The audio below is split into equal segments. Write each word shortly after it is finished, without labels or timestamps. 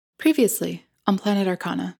Previously on Planet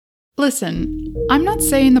Arcana. Listen, I'm not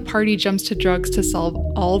saying the party jumps to drugs to solve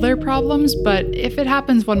all their problems, but if it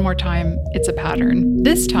happens one more time, it's a pattern.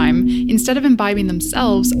 This time, instead of imbibing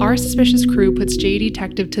themselves, our suspicious crew puts J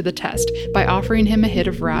Detective to the test by offering him a hit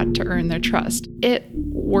of rat to earn their trust. It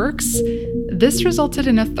works. This resulted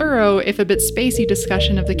in a thorough, if a bit spacey,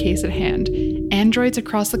 discussion of the case at hand. Androids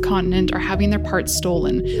across the continent are having their parts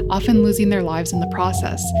stolen, often losing their lives in the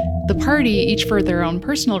process. The party, each for their own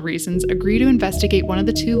personal reasons, agree to investigate one of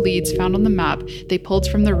the two leads found on the map they pulled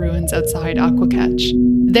from the ruins outside Aquacatch.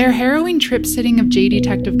 Their harrowing trip-sitting of J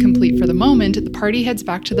Detective complete for the moment, the party heads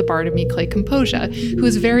back to the bar to meet Clay Composia, who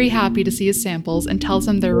is very happy to see his samples and tells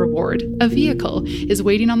them their reward, a vehicle, is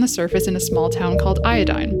waiting on the surface in a small town called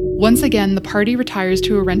Iodine. Once again, the party retires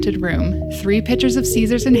to a rented room, 3 pitchers of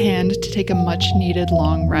Caesars in hand to take a much-needed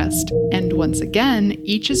long rest. And once again,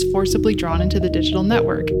 each is forcibly drawn into the digital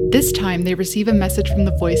network. This time, they receive a message from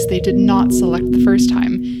the voice they did not select the first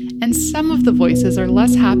time, and some of the voices are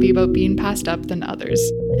less happy about being passed up than others.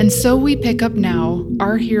 And so we pick up now,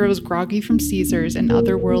 our heroes groggy from Caesars and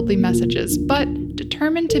otherworldly messages, but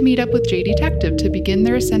determined to meet up with J Detective to begin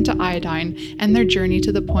their ascent to Iodine and their journey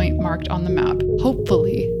to the point marked on the map,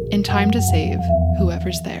 hopefully in time to save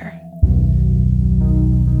whoever's there.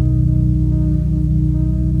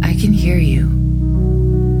 I can hear you.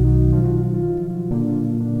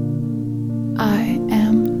 I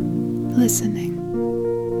am listening.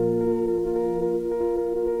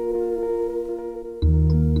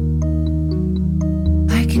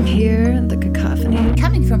 I can hear the cacophony.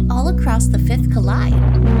 Coming from all across the Fifth Collide.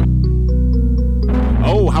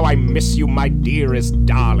 Oh, how I miss you, my dearest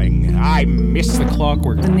darling. I miss The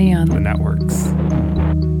clockwork, The neon. the networks.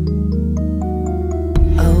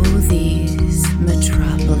 Oh, these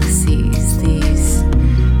metropolises,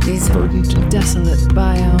 these Verdant. desolate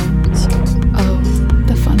biomes. Oh,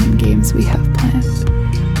 the fun and games we have planned.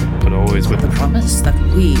 But always with The promise that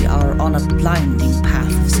we are on a blinding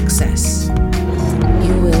path of success.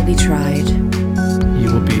 You will be tried.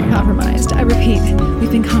 you will be. Compromised. I repeat,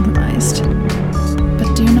 we've been compromised.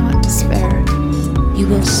 But do not despair. You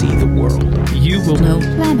will see the world. You will know.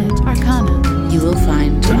 Planet Arcana. You will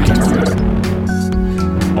find.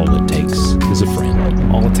 All it takes is a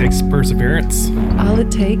friend. All it takes is perseverance. All it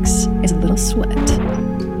takes is a little sweat.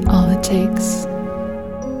 All it takes.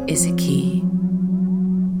 Is a key.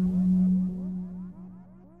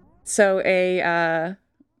 So a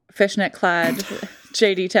fishnet-clad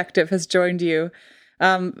J Detective has joined you.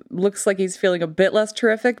 Looks like he's feeling a bit less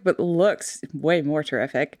terrific, but looks way more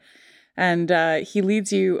terrific. And he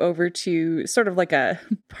leads you over to sort of like a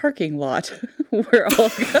parking lot where all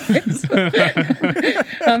kinds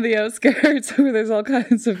on the outskirts where there's all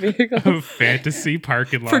kinds of vehicles. A fantasy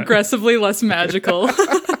parking lot. Progressively less magical.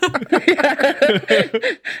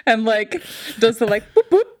 And like does the like boop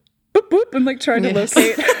boop boop boop and like trying to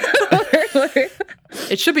locate.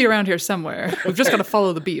 It should be around here somewhere. We've just got to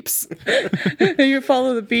follow the beeps. And you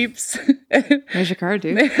follow the beeps. Where's your car,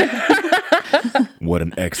 dude? What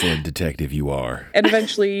an excellent detective you are. And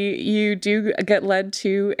eventually you do get led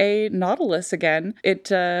to a Nautilus again. It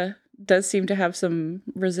does seem to have some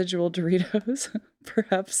residual Doritos.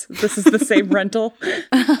 Perhaps this is the same rental.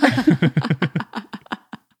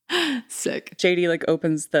 Sick. JD like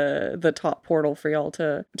opens the top portal for y'all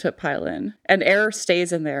to pile in. And air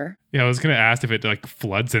stays in there. Yeah, I was gonna ask if it like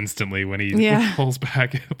floods instantly when he pulls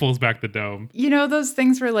back the dome. You know those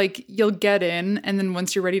things where like you'll get in and then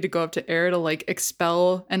once you're ready to go up to air it'll like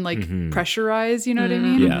expel and like pressurize, you know what I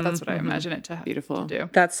mean? Yeah. That's what I imagine it to Beautiful. do.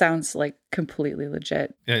 That sounds like completely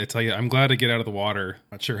legit. Yeah, I tell you, I'm glad to get out of the water.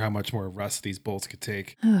 Not sure how much more rust these bolts could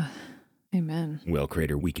take. Amen. Well,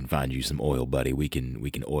 Crater, we can find you some oil, buddy. We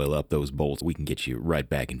can oil up those bolts. We can get you right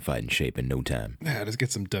back in fighting shape in no time. Yeah, just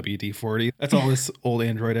get some WD-40. That's all this old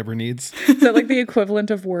android ever needs. Is that like the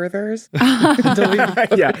equivalent of Werther's?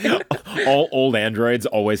 Yeah. All old androids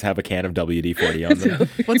always have a can of WD-40 on them.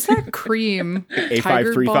 What's that cream?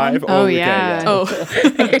 Tiger A535? Balm? Oh, okay, yeah. Oh,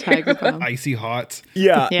 Tiger Balm. Icy hot.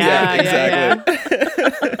 Yeah, Yeah, exactly.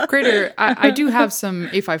 Crater, I do have some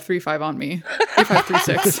A535 on me.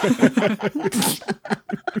 A536.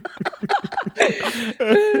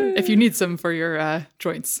 If you need some for your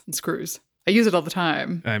joints and screws. I use it all the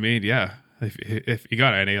time. I mean, yeah. If you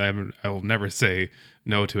got any, I will never say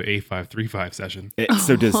no to an A535 session.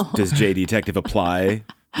 So does J Detective apply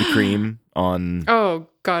the cream on? Oh,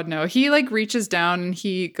 God, no. He like reaches down and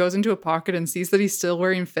he goes into a pocket and sees that he's still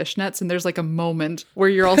wearing fishnets. And there's like a moment where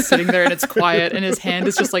you're all sitting there and it's quiet and his hand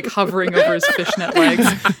is just like hovering over his fishnet legs.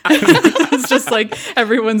 It's just like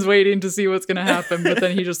everyone's waiting to see what's going to happen. But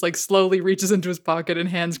then he just like slowly reaches into his pocket and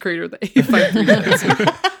hands Crater the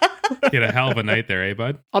A536. You had a hell of a night there, eh,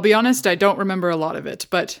 bud? I'll be honest, I don't remember a lot of it,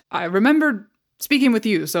 but I remember speaking with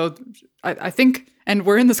you, so I think, and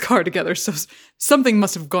we're in this car together, so something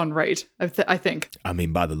must have gone right, I think. I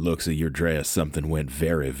mean, by the looks of your dress, something went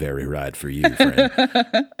very, very right for you, friend.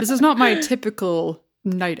 This is not my typical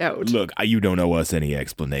night out. Look, you don't owe us any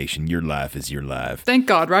explanation. Your life is your life. Thank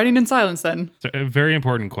God, riding in silence then. So a very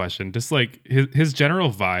important question. Just like his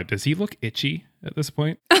general vibe, does he look itchy at this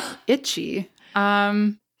point? Itchy.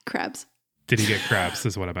 Crabs. Did he get crabs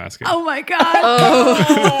is what I'm asking. Oh my God.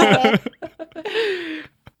 Oh.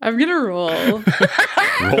 I'm gonna roll.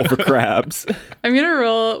 Roll for crabs. I'm gonna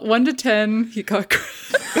roll 1 to 10. He got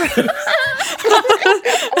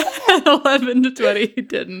 11 to 20. He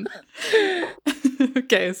didn't.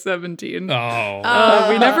 Okay, 17. Oh.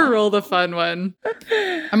 We never roll the fun one.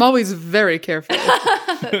 I'm always very careful.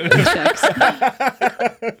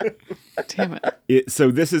 Damn it.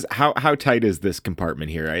 So this is how tight is this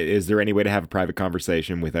compartment here? Is there any way to have a private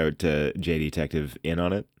conversation without JD Detective in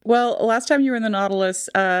on it? Well, last time you were in the Nautilus,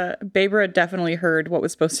 Babra definitely heard what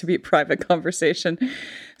was supposed to be a private conversation.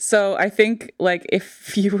 So I think, like,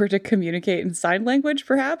 if you were to communicate in sign language,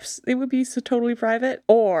 perhaps it would be so totally private.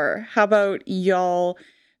 Or how about y'all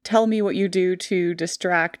tell me what you do to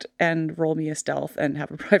distract and roll me a stealth and have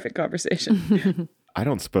a private conversation? I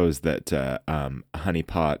don't suppose that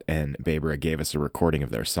Honeypot and Babra gave us a recording of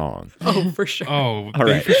their song. Oh, for sure. Oh, All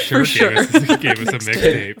right. they for sure gave us a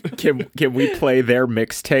mixtape. Can we play their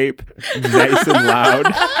mixtape nice and loud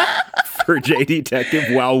for JD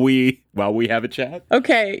Detective while we have a chat?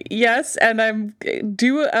 Okay, yes, and I'm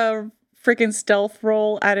do a freaking stealth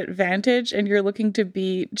roll at advantage, and you're looking to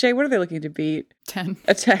beat Jay. What are they looking to beat? 10.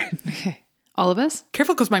 A 10. Okay. All of us?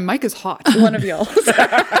 Careful, because my mic is hot. One of y'all.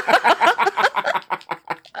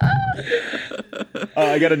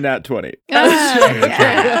 I got a nat 20.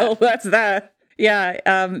 Well, that's that. Yeah,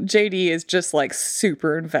 JD is just like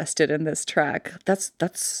super invested in this track. That's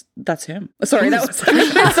him. Sorry, that was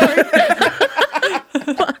sorry.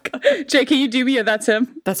 Fuck. Jay, can you do me a that's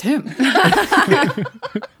him? That's him.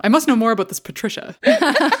 I must know more about this Patricia.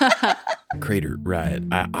 Crater, right.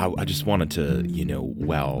 I just wanted to,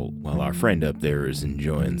 while our friend up there is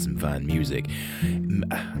enjoying some fine music,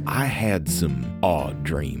 I had some odd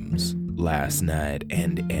dreams last night,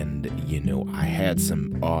 and I had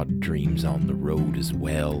some odd dreams on the road as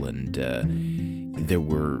well, and there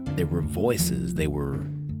were voices. They were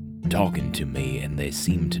talking to me, and they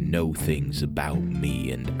seemed to know things about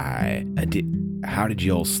me, and I did. How did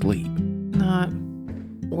y'all sleep? Not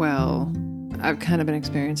well. I've kind of been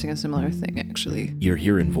experiencing a similar thing, actually. You're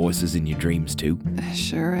hearing voices in your dreams too? I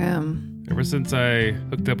sure am. Ever since I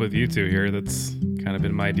hooked up with you two here, that's kind of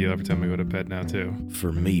been my deal every time I go to bed now, too.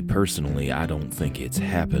 For me personally, I don't think it's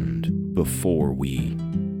happened before we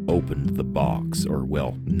opened the box, or,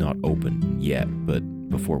 well, not opened yet, but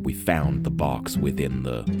before we found the box within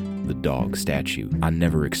the dog statue. I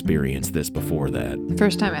never experienced this before that. The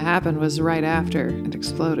first time it happened was right after it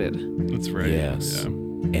exploded. That's right. Yes. Yeah.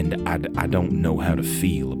 And I don't know how to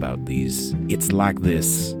feel about these. It's like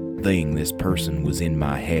this person was in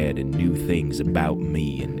my head and knew things about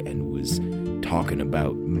me and was talking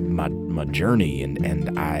about my journey, and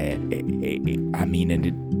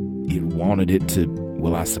it wanted it to,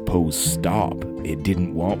 well, I suppose, stop. It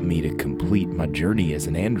didn't want me to complete my journey as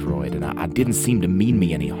an android, and I didn't seem to mean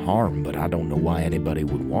me any harm, but I don't know why anybody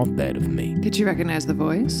would want that of me. Did you recognize the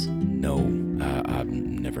voice? No, I've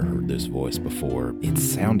never heard this voice before. It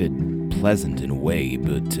sounded pleasant in a way,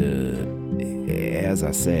 but as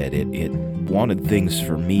I said, it wanted things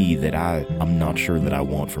for me that I'm not sure that I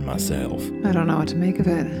want for myself. I don't know what to make of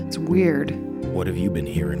it. It's weird. What have you been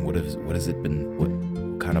hearing? What has it been? What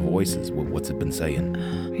kind of voices? What's it been saying?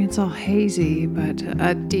 I mean, it's all hazy, but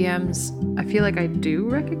DMs, I feel like I do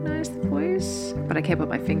recognize the voice, but I can't put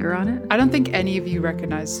my finger on it. I don't think any of you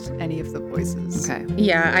recognized any of the voices. Okay.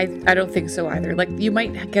 Yeah, I don't think so either. Like, you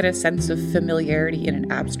might get a sense of familiarity in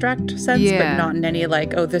an abstract sense, Yeah. but not in any,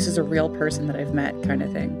 like, oh, this is a real person that I've met kind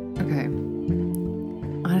of thing. Okay.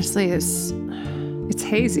 Honestly, it's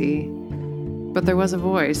hazy, but there was a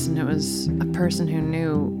voice, and it was a person who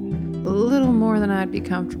knew a little more than I'd be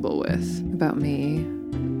comfortable with about me,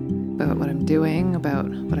 about what I'm doing, about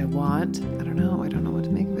what I want. I don't know what to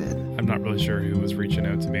make of it. I'm not really sure who was reaching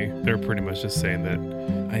out to me. They're pretty much just saying that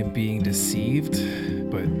I'm being deceived,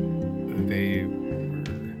 but they were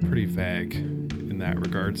pretty vague in that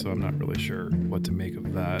regard, so I'm not really sure what to make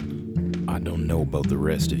of that. I don't know about the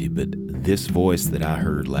rest of you, but this voice that I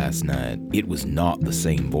heard last night, it was not the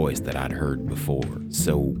same voice that I'd heard before.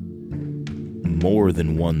 So more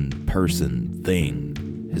than one person,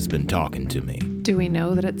 thing, has been talking to me. Do we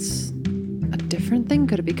know that it's a different thing?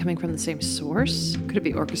 Could it be coming from the same source? Could it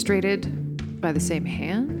be orchestrated by the same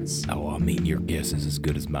hands? Oh, I mean, your guess is as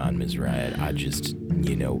good as mine, Ms. Riot. I just,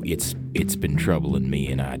 it's been troubling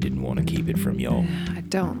me, and I didn't want to keep it from y'all. I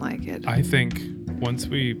don't like it. I think once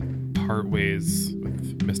we part ways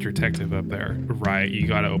with Mr. Detective up there, Riot, you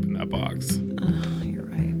gotta open that box. You're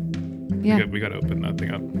right. Yeah. We gotta open that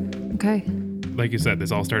thing up. Okay. Like you said,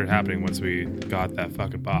 this all started happening once we got that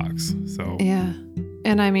fucking box. So Yeah.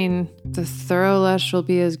 And I mean, the Thorough will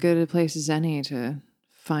be as good a place as any to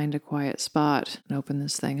find a quiet spot and open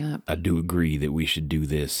this thing up. I do agree that we should do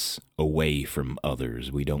this away from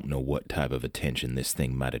others. We don't know what type of attention this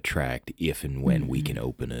thing might attract if and when we can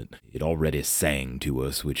open it. It already sang to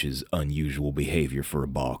us, which is unusual behavior for a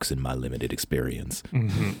box in my limited experience.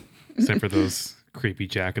 Mm-hmm. Except for those creepy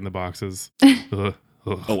Jack in the Boxes. Ugh.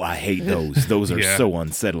 Ugh. Oh, I hate those. Those are so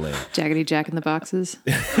unsettling. Jaggedy Jack in the Boxes.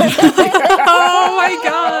 Oh my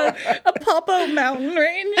god! A Popo mountain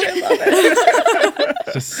range. I love it.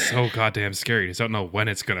 It's just so goddamn scary. You just don't know when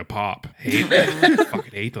it's gonna pop.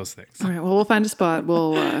 Fucking hate those things. All right, well, we'll find a spot.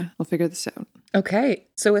 We'll figure this out. Okay,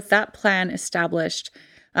 so with that plan established,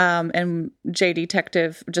 and J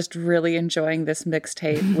Detective just really enjoying this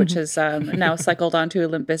mixtape, which has now cycled onto a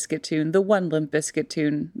Limp Bizkit tune, the one Limp Bizkit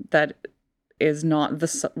tune that is not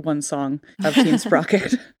the one song of Team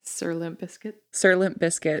Sprocket. Sir Limp Bizkit. Sir Limp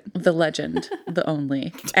Bizkit, the legend, the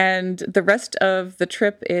only. And the rest of the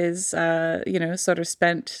trip is, sort of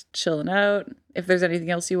spent chilling out. If there's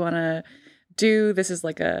anything else you want to do, this is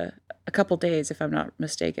like a couple days, if I'm not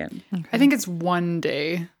mistaken. Okay. I think it's one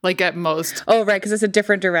day, like at most. Oh, right, because it's a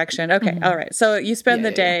different direction. Okay, all right. So you spend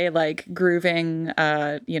the day yeah. like grooving,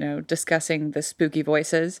 discussing the spooky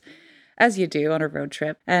voices, as you do on a road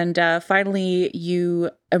trip. And finally,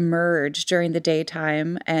 you emerge during the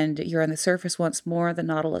daytime and you're on the surface once more. The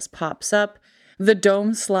Nautilus pops up. The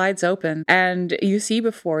dome slides open and you see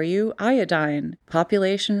before you Iodine,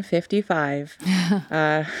 population 55.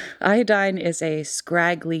 Iodine is a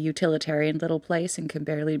scraggly utilitarian little place and can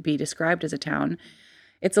barely be described as a town.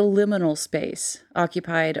 It's a liminal space,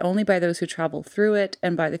 occupied only by those who travel through it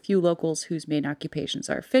and by the few locals whose main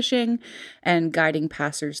occupations are fishing and guiding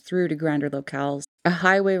passers through to grander locales. A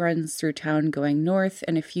highway runs through town going north,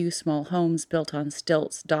 and a few small homes built on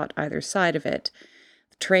stilts dot either side of it.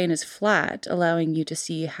 The terrain is flat, allowing you to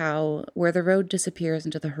see where the road disappears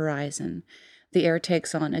into the horizon, the air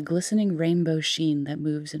takes on a glistening rainbow sheen that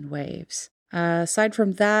moves in waves. Aside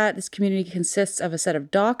from that, this community consists of a set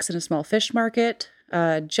of docks and a small fish market,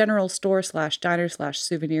 a general store / diner /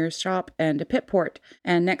 souvenir shop, and a pit port.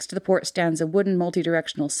 And next to the port stands a wooden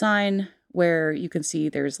multi-directional sign where you can see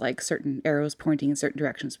there's like certain arrows pointing in certain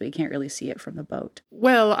directions, but you can't really see it from the boat.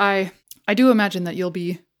 Well, I do imagine that you'll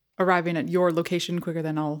be arriving at your location quicker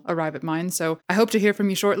than I'll arrive at mine, so I hope to hear from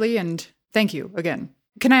you shortly, and thank you again.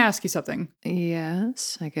 Can I ask you something?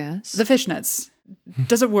 Yes, I guess. The fishnets,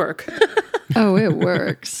 does it work? Oh, it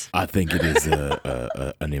works. I think it is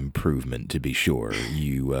an improvement, to be sure.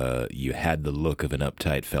 You had the look of an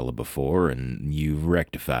uptight fella before, and you've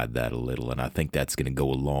rectified that a little, and I think that's going to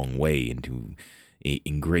go a long way into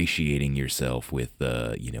ingratiating yourself with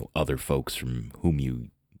other folks from whom you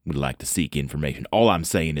would like to seek information. All I'm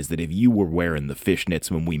saying is that if you were wearing the fishnets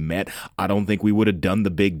when we met, I don't think we would have done the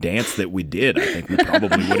big dance that we did. I think we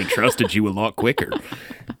probably would have trusted you a lot quicker.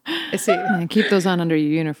 I see. And keep those on under your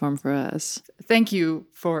uniform for us. Thank you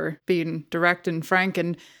for being direct and frank,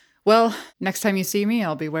 and, well, next time you see me,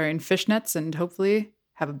 I'll be wearing fishnets and hopefully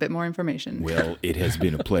have a bit more information. Well, it has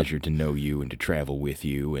been a pleasure to know you and to travel with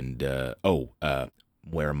you, and,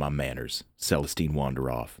 where are my manners? Celestine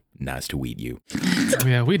Wanderoff. Nice to meet you. Oh,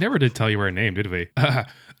 yeah, we never did tell you our name, did we?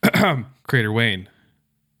 Crater Wayne.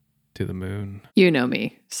 To the moon. You know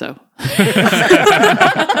me, so.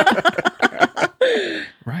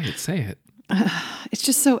 Right, say it. It's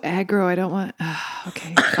just so aggro. I don't want.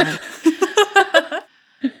 Okay, fine.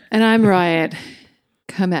 And I'm Riot.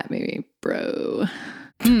 Come at me, bro.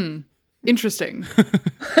 Interesting.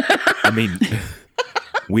 I mean,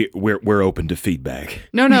 we're open to feedback.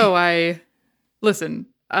 No, listen.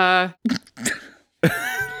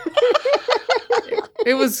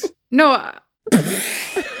 It was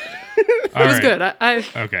good.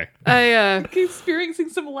 Okay. I'm experiencing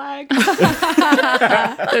some lag.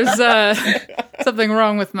 There's something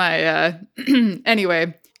wrong with my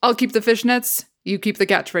anyway, I'll keep the fishnets, you keep the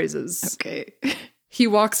catchphrases. Okay. He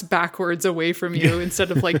walks backwards away from you instead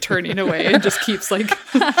of like turning away, and just keeps like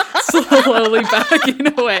slowly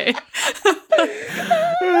backing away.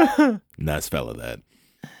 Nice fella, that.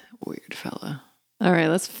 Weird fella. All right,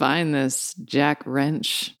 let's find this Jack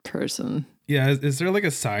Wrench person. Yeah, is there like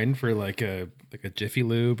a sign for like a Like a Jiffy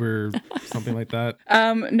Lube or something like that?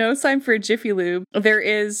 No sign for a Jiffy Lube. There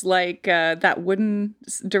is like that wooden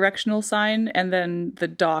directional sign and then the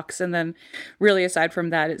docks. And then really aside from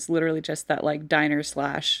that, it's literally just that like diner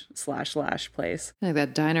slash place. I think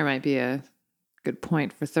that diner might be a good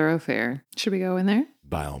point for Thoroughfare. Should we go in there?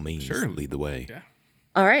 By all means, Sure. lead the way. Yeah.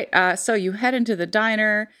 All right. So you head into the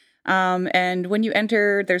diner. And when you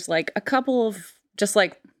enter, there's like a couple of just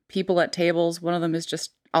like people at tables. One of them is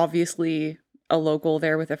just obviously a local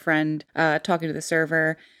there with a friend talking to the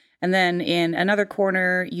server. And then in another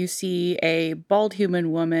corner, you see a bald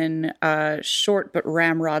human woman, short but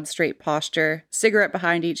ramrod straight posture, cigarette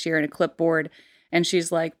behind each ear and a clipboard. And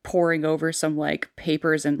she's like poring over some like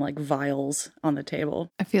papers and like vials on the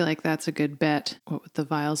table. I feel like that's a good bet. What with the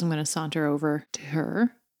vials, I'm going to saunter over to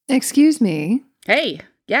her. Excuse me. Hey,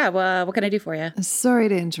 yeah, well, what can I do for you? Sorry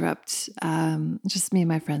to interrupt. Just me and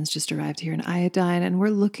my friends just arrived here in Iodine, and we're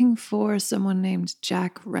looking for someone named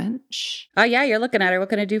Jack Wrench. Oh, yeah, you're looking at her. What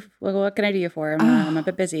can I do? What can I do you for? I'm a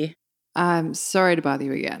bit busy. I'm sorry to bother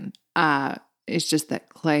you again. It's just that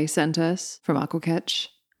Clay sent us from Aquacatch.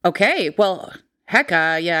 Okay, well, heck,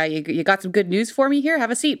 yeah, you got some good news for me here.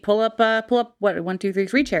 Have a seat. Pull up. What? 1, 2, 3,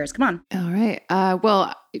 3 chairs. Come on. All right.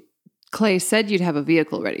 Well, Clay said you'd have a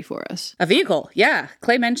vehicle ready for us. A vehicle, yeah.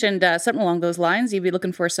 Clay mentioned something along those lines. You'd be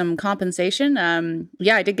looking for some compensation.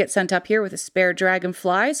 Yeah, I did get sent up here with a spare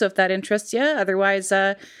dragonfly, so if that interests you. Otherwise,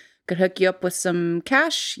 could hook you up with some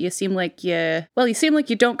cash. You seem like you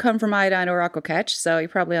don't come from Iodine or Aquacatch, so you're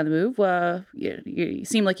probably on the move. You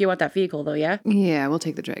seem like you want that vehicle, though, yeah? Yeah, we'll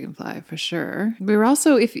take the dragonfly for sure. We were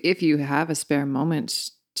also, if you have a spare moment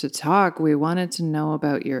to talk, we wanted to know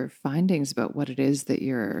about your findings about what it is that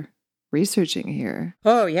you're researching here.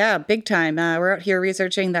 Oh, yeah, big time. We're out here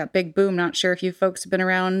researching that big boom. Not sure if you folks have been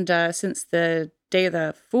around since the Day of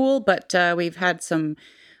the Fool, but we've had some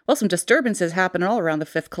disturbances happening all around the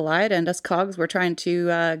Fifth Collide, and us cogs were trying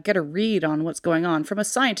to get a read on what's going on from a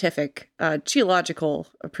scientific, geological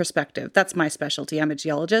perspective. That's my specialty. I'm a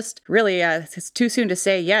geologist. Really, it's too soon to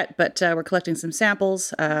say yet, but we're collecting some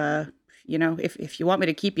samples. If you want me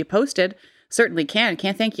to keep you posted, certainly can.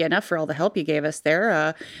 Can't thank you enough for all the help you gave us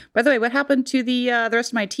there. By the way, what happened to the rest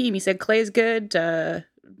of my team? He said Clay's good,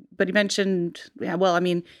 but he mentioned,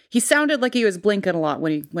 he sounded like he was blinking a lot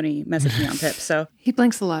when he messaged me on Pip. So He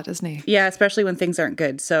blinks a lot, doesn't he? yeah, especially when things aren't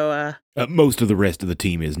good. So Most of the rest of the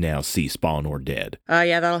team is now sea-spawn or dead.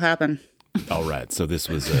 yeah, that'll happen. All right, so this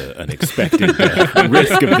was an expected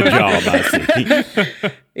risk of the job, I see.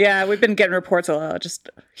 Yeah, we've been getting reports of just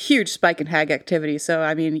huge spike in hag activity. So,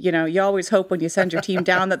 you always hope when you send your team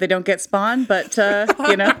down that they don't get spawned, but,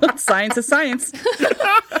 science is science.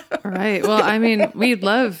 All right. Well, we'd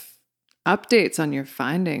love updates on your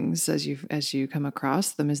findings as you come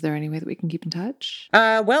across them. Is there any way that we can keep in touch?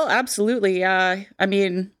 Well, absolutely.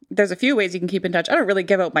 There's a few ways you can keep in touch. I don't really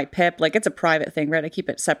give out my Pip. Like, it's a private thing, right? I keep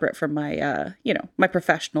it separate from my, my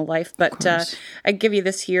professional life. But I give you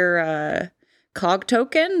this here cog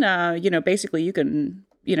token. Basically you can,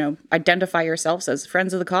 identify yourselves as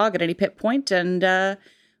friends of the cog at any Pip point, and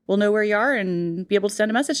we'll know where you are and be able to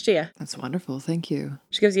send a message to you. That's wonderful. Thank you.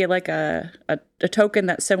 She gives you like a token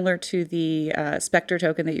that's similar to the Spectre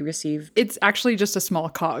token that you received. It's actually just a small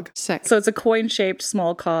cog. Sick. So it's a coin-shaped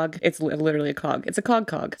small cog. It's literally a cog. It's a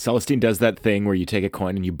cog. Celestine does that thing where you take a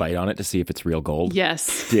coin and you bite on it to see if it's real gold.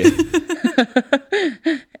 Yes. Yeah,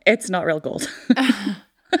 It's not real gold.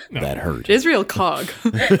 that hurt. It is real cog.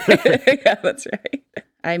 Yeah, that's right.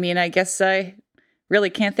 I guess I really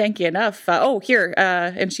can't thank you enough. Here.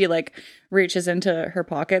 And she like reaches into her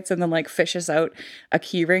pockets and then like fishes out a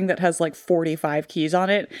key ring that has like 45 keys on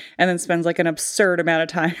it, and then spends like an absurd amount of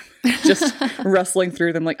time just rustling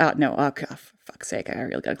through them like, for fuck's sake, I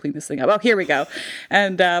really gotta clean this thing up. Oh, here we go.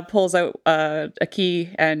 And pulls out a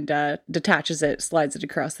key and detaches it, slides it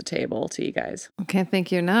across the table to you guys. Can't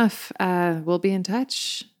thank you enough. We'll be in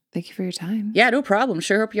touch. Thank you for your time. Yeah, no problem.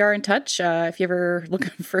 Sure hope you are in touch. If you're ever looking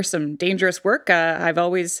for some dangerous work, I've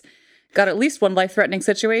always got at least one life-threatening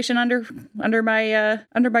situation under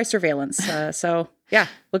my surveillance. So yeah,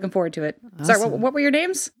 looking forward to it. Awesome. Sorry, what were your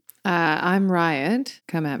names? I'm Riot.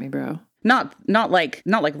 Come at me, bro. Not like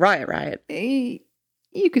Riot.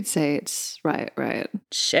 You could say it's Riot.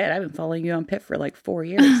 Shit, I've been following you on Pip for like 4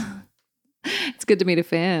 years. It's good to meet a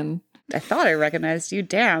fan. I thought I recognized you.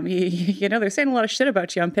 Damn, they're saying a lot of shit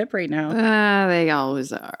about you on Pip right now. They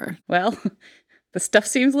always are. Well, The stuff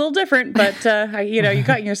seems a little different, but you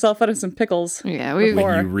got yourself out of some pickles. Yeah, we before.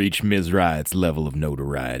 When you reach Ms. Riot's level of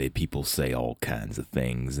notoriety, people say all kinds of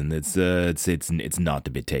things, and it's not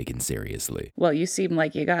to be taken seriously. Well, you seem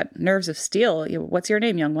like you got nerves of steel. What's your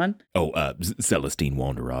name, young one? Oh, Celestine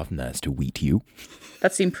Wanderoff. Nice to meet you.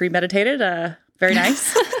 That seemed premeditated. Very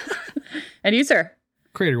nice. And you, sir?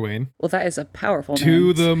 Crater Wayne. Well, that is a powerful name.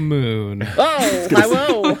 To the moon. Oh,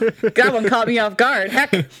 whoa. That one caught me off guard.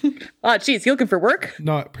 Heck. Oh, geez, you looking for work?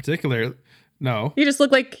 Not particular. No. You just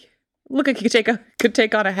look like you could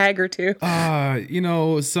take on a hag or two.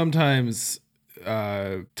 Sometimes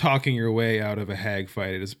talking your way out of a hag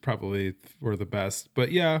fight is probably for the best.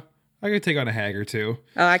 But yeah, I could take on a hag or two.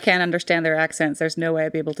 Oh, I can't understand their accents. There's no way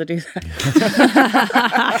I'd be able to do that.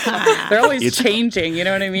 They're always changing, you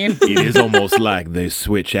know what I mean? It is almost like they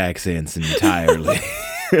switch accents entirely.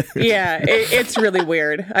 Yeah, it's really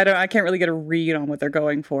weird. I can't really get a read on what they're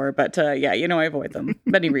going for, but I avoid them.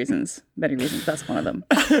 Many reasons. That's one of them.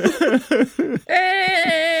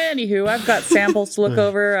 Anywho, I've got samples to look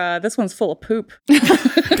over. This one's full of poop.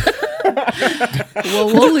 Well,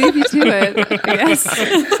 we'll leave you to it. Yes.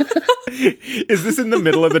 Is this in the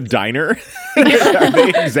middle of the diner? Are they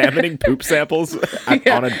examining poop samples on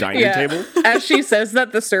a dining table? As she says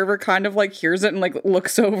that, the server kind of like hears it and like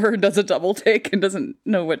looks over and does a double take and doesn't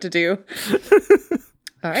know what to do.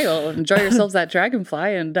 All right, well, enjoy yourselves that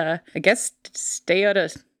dragonfly, and I guess stay out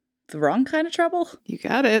of the wrong kind of trouble. You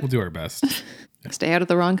got it. We'll do our best. Stay out of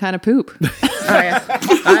the wrong kind of poop.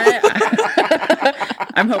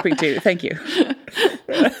 I'm hoping to. Thank you.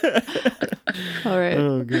 All right.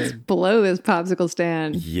 Oh, Let's blow this popsicle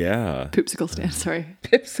stand. Yeah. Poopsicle stand, sorry.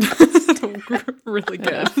 Really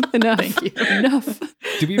good. Enough. Thank you. Enough.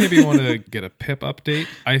 Do we maybe want to get a pip update?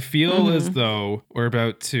 I feel as though we're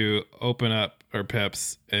about to open up our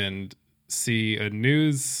pips and see a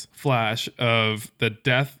news flash of the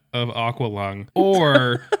death of Aqualung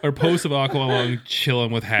or a post of Aqualung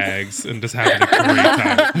chilling with hags and just having a great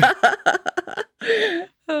time.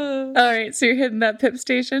 All right, so you're hitting that pip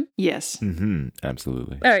station? Yes. Mm-hmm.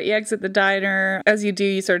 Absolutely. All right, you exit the diner. As you do,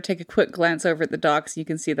 you sort of take a quick glance over at the docks. You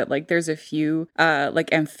can see that like there's a few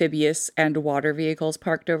like amphibious and water vehicles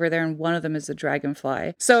parked over there, and one of them is a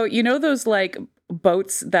dragonfly. So you know those like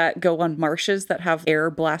boats that go on marshes that have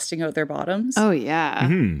air blasting out their bottoms? Oh, yeah.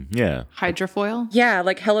 Mm-hmm. Yeah. Hydrofoil? Yeah,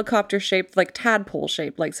 like helicopter shaped, like tadpole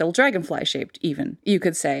shaped, like so dragonfly shaped even, you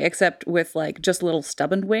could say, except with like just little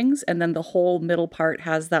stubborn wings. And then the whole middle part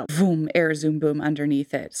has that boom, air zoom boom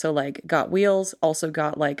underneath it. So like got wheels, also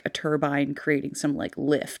got like a turbine creating some like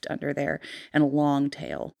lift under there and a long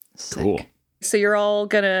tail. Sick. Cool. So you're all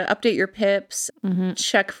gonna update your pips,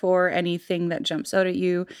 check for anything that jumps out at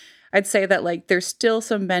you. I'd say that like there's still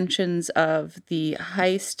some mentions of the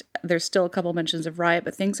heist. There's still a couple mentions of riot,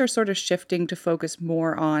 but things are sort of shifting to focus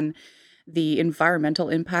more on the environmental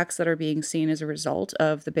impacts that are being seen as a result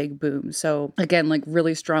of the big boom. So again, like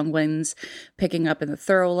really strong winds picking up in the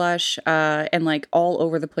Thurlush, and like all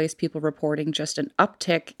over the place, people reporting just an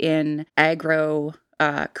uptick in aggro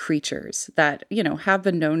creatures that, you know, have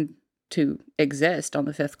been known to exist on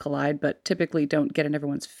the Fifth Collide, but typically don't get in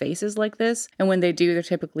everyone's faces like this. And when they do, they're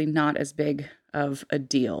typically not as big of a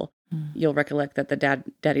deal. You'll recollect that the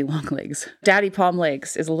Daddy Longlegs, Daddy Palm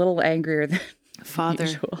Legs is a little angrier than Father.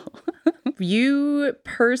 usual. You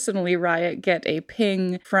personally, Riot, get a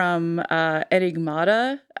ping from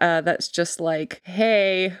Enigmata that's just like,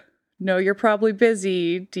 hey, no, you're probably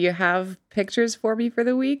busy. Do you have pictures for me for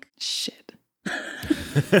the week? Shit.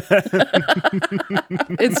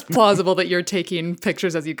 It's plausible that you're taking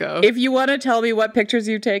pictures as you go. If you want to tell me what pictures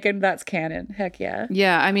you've taken, that's canon. Heck yeah.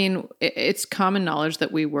 Yeah, I mean, it's common knowledge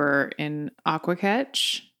that we were in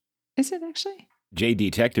Aquacatch. Is it actually? J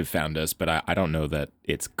Detective found us, but I don't know that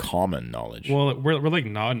it's common knowledge. Well, we're like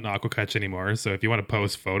not in Aquacatch anymore, so if you want to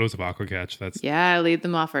post photos of Aquacatch, that's... Yeah, lead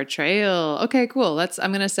them off our trail. Okay, cool.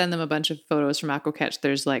 I'm going to send them a bunch of photos from Aquacatch.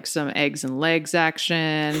 There's like some eggs and legs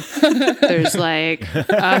action. There's like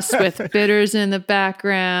us with bitters in the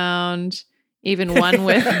background. Even one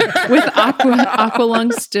with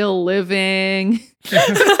Aqualung still living.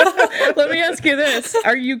 Let me ask you this.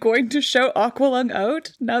 Are you going to show Aqualung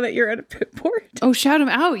out now that you're at a pit board? Oh, shout him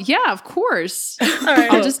out. Yeah, of course. All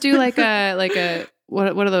right. I'll just do like a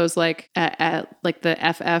what are those like like the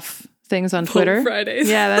FF things on Twitter? Fridays.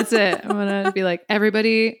 Yeah, that's it. I'm going to be like,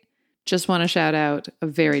 everybody, just want to shout out a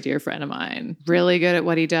very dear friend of mine. Really good at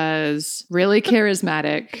what he does. Really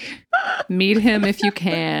charismatic. Meet him if you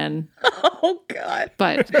can. Oh, God.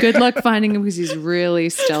 But good luck finding him because he's really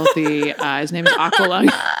stealthy. His name is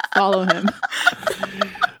Aqualung. Follow him.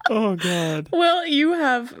 Oh, God. Well, you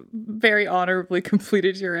have very honorably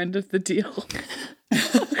completed your end of the deal.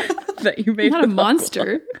 That you made Not a with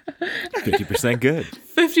monster. 50% good.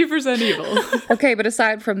 50% evil. Okay, but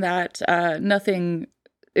aside from that, nothing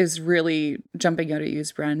is really jumping out at you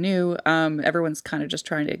as brand new. Everyone's kind of just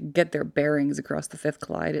trying to get their bearings across the Fifth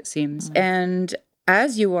Collide, it seems. And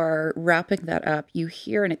as you are wrapping that up, you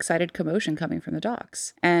hear an excited commotion coming from the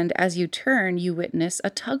docks. And as you turn, you witness a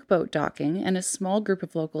tugboat docking, and a small group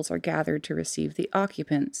of locals are gathered to receive the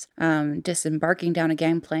occupants. Disembarking down a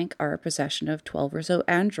gangplank are a procession of 12 or so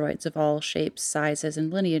androids of all shapes, sizes,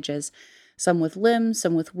 and lineages. Some with limbs,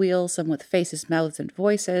 some with wheels, some with faces, mouths, and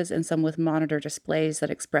voices, and some with monitor displays that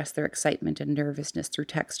express their excitement and nervousness through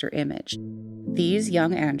text or image. These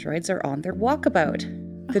young androids are on their walkabout,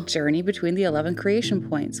 the journey between the 11 creation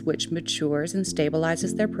points, which matures and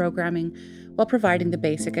stabilizes their programming while providing the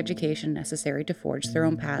basic education necessary to forge their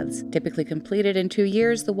own paths. Typically completed in 2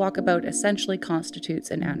 years, the walkabout essentially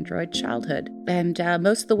constitutes an android childhood. And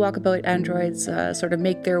most of the walkabout androids sort of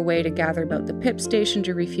make their way to gather about the pip station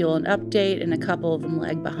to refuel and update, and a couple of them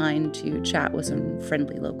lag behind to chat with some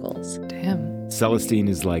friendly locals. Damn. Celestine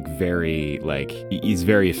is he's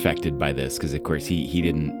very affected by this because, of course, he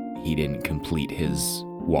didn't complete his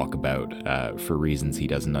walkabout for reasons he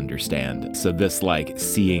doesn't understand. So this,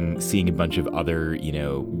 seeing a bunch of other,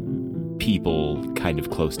 people kind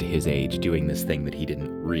of close to his age doing this thing that he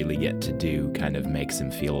didn't really get to do kind of makes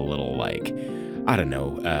him feel a little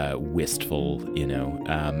wistful,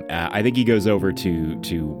 I think he goes over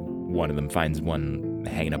to one of them, finds one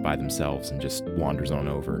hanging up by themselves, and just wanders on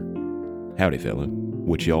over. Howdy, fella.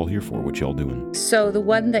 What y'all here for? What y'all doing? So the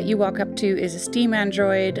one that you walk up to is a steam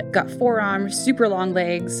android, got 4 arms, super long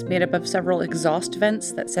legs, made up of several exhaust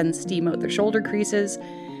vents that send steam out their shoulder creases,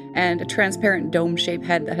 and a transparent dome-shaped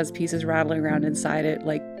head that has pieces rattling around inside it,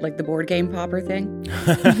 like the board game popper thing.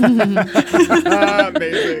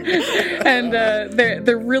 Amazing. And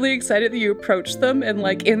they're really excited that you approach them, and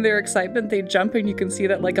in their excitement they jump, and you can see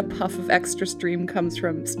that a puff of extra steam comes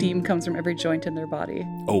from every joint in their body.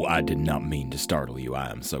 Oh, I did not mean to startle you.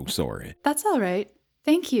 I am so sorry. That's all right.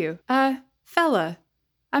 Thank you. Fella,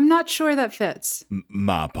 I'm not sure that fits.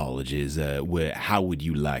 My apologies. How would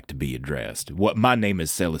you like to be addressed? My name is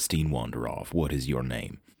Celestine Wanderoff. What is your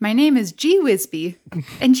name? My name is G Whizby.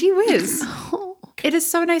 And G Whiz. It is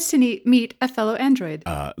so nice to meet a fellow android.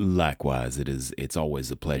 Likewise, it's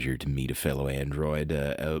always a pleasure to meet a fellow android.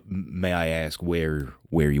 May I ask where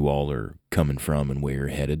you all are coming from and where you're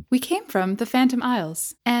headed? We came from the Phantom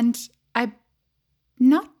Isles, and I'm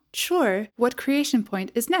not sure what creation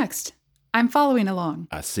point is next. I'm following along.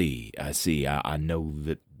 I see. I know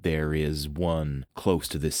that there is one close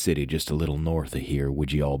to this city, just a little north of here.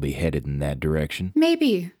 Would you all be headed in that direction?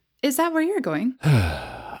 Maybe. Is that where you're going?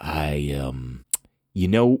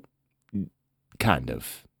 Kind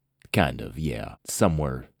of, yeah.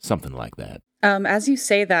 Somewhere, something like that. As you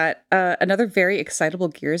say that, another very excitable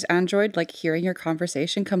Gears android, hearing your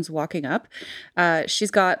conversation, comes walking up.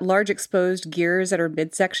 She's got large exposed gears at her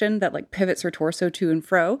midsection that pivots her torso to and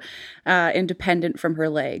fro, independent from her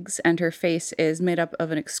legs, and her face is made up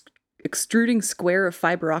of an extruding square of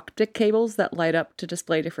fiber optic cables that light up to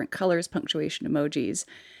display different colors, punctuation, emojis.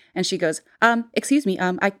 And she goes, excuse me,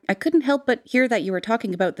 I couldn't help but hear that you were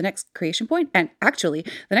talking about the next creation point. And actually,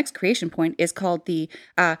 the next creation point is called hold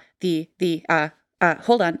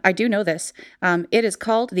on, I do know this. It is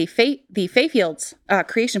called the Fayfields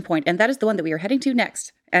creation point, and that is the one that we are heading to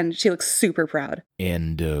next. And she looks super proud.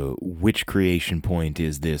 And which creation point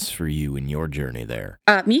is this for you in your journey there?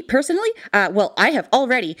 Me personally? Well, I have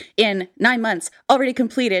already, in 9 months, already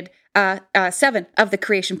completed 7 of the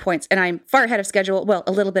creation points, and I'm far ahead of schedule. Well,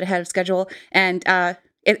 a little bit ahead of schedule, and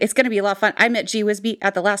it's going to be a lot of fun. I met G Whizby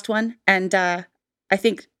at the last one, and I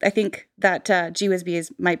think that G Whizby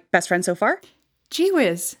is my best friend so far. Gee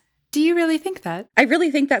whiz, do you really think that? I really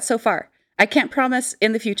think that so far. I can't promise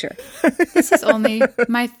in the future. This is only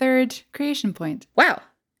my 3rd creation point. Wow.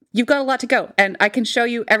 You've got a lot to go, and I can show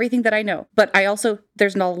you everything that I know. But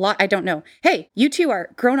there's a lot I don't know. Hey, you two are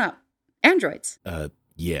grown-up androids.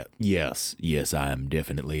 Yes, I am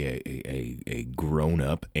definitely a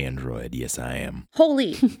grown-up android. Yes, I am.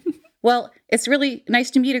 Holy. Well, it's really nice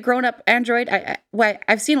to meet a grown-up android.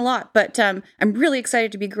 I've seen a lot, but I'm really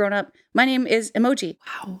excited to be grown up. My name is Emoji.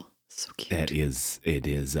 Wow. So cute. It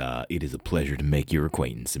is a pleasure to make your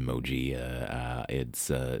acquaintance, Emoji.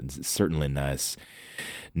 It's certainly nice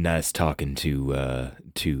talking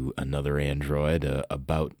to another android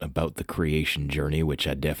about the creation journey, which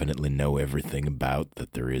I definitely know everything about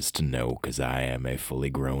that there is to know, because I am a fully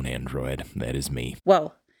grown android. That is me.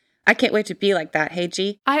 Whoa. I can't wait to be like that. Hey,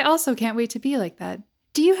 G. I also can't wait to be like that.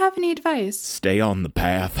 Do you have any advice? Stay on the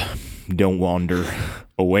path. Don't wander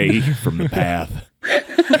away from the path.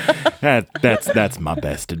 That's my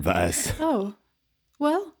best advice. Oh,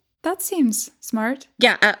 well, that seems smart.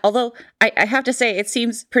 Yeah, although I have to say, it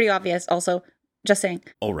seems pretty obvious also. Just saying.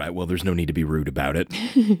 All right, well, there's no need to be rude about it.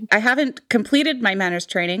 I haven't completed my manners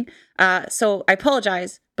training, so I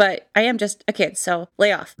apologize, but I am just a kid, so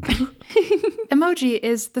lay off. Emoji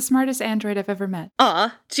is the smartest android I've ever met.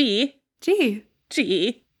 Aw, gee. Gee.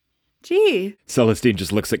 Celestine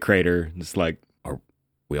just looks at Crater, just like, are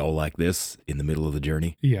we all like this in the middle of the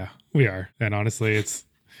journey? Yeah, we are. And honestly,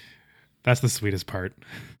 that's the sweetest part.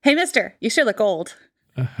 Hey, mister, you sure look old.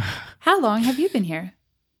 How long have you been here?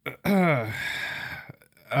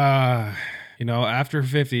 After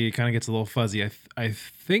 50, it kind of gets a little fuzzy. I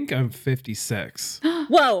think I'm 56.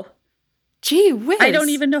 Whoa. Gee whiz. I don't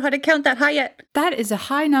even know how to count that high yet. That is a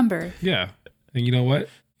high number. Yeah. And you know what?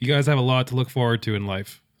 You guys have a lot to look forward to in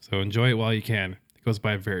life. So enjoy it while you can. It goes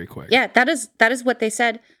by very quick. Yeah, that is what they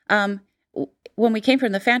said. When we came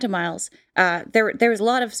from the Phantom Isles, there was a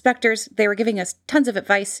lot of specters. They were giving us tons of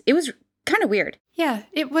advice. It was kind of weird. Yeah,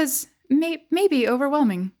 it was maybe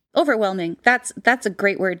overwhelming. Overwhelming. That's a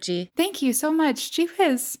great word, G. Thank you so much. Gee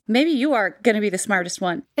whiz. Maybe you are going to be the smartest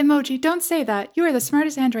one. Emoji, don't say that. You are the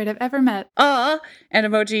smartest android I've ever met. Aw. And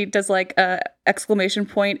Emoji does like a exclamation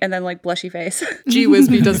point and then like blushy face. Gee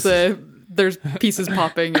Whizby does there's pieces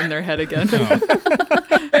popping in their head again.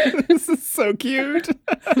 This is so cute.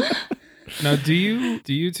 Now, do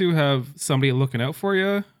you two have somebody looking out for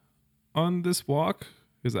you on this walk?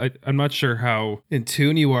 Because I'm not sure how in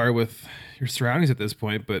tune you are with your surroundings at this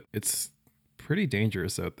point, but it's pretty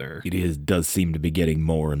dangerous out there. It does seem to be getting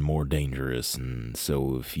more and more dangerous, and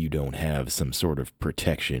so if you don't have some sort of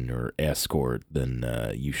protection or escort,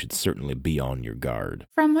 then you should certainly be on your guard.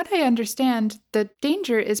 From what I understand, the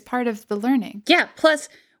danger is part of the learning. Yeah, plus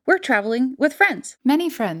we're traveling with friends.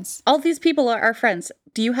 Many friends. All these people are our friends.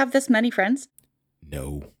 Do you have this many friends?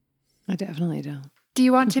 No. I definitely don't. Do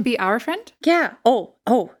you want to be our friend? Yeah. Oh.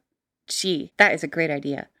 Gee, that is a great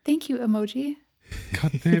idea. Thank you, Emoji.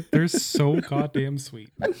 God, they're so goddamn sweet.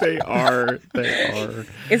 They are.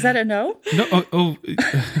 Is that a no? No.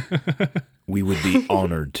 We would be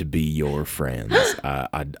honored to be your friends.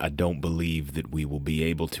 I don't believe that we will be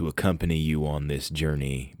able to accompany you on this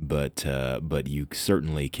journey, but you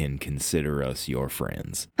certainly can consider us your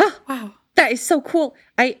friends. Wow. That is so cool.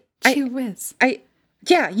 Gee whiz.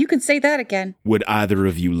 Yeah, you can say that again. Would either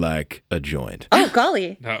of you like a joint? Oh,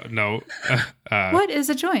 golly. No. What is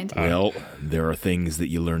a joint? Well, there are things that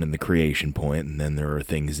you learn in the creation point, and then there are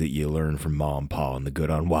things that you learn from Mom, Pa, and the Good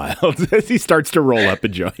on Wild as he starts to roll up a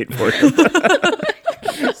joint for you.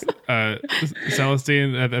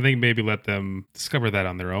 Celestine, I think maybe let them discover that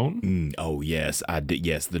on their own. Oh, yes.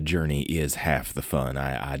 Yes, the journey is half the fun.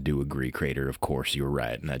 I do agree, Crater. Of course, you're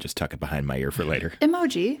right. And I just tuck it behind my ear for later.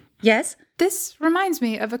 Emoji. Yes? This reminds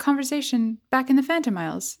me of a conversation back in the Phantom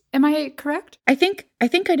Isles. Am I correct? I think I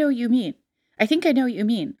know what you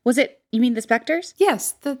mean. Was it, you mean the specters?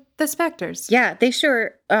 Yes, the specters. Yeah, they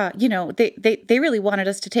sure, they really wanted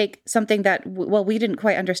us to take something that, we didn't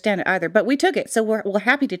quite understand it either, but we took it, so we're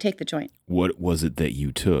happy to take the joint. What was it that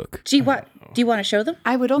you took? Gee, what? Do you want to show them?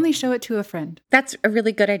 I would only show it to a friend. That's a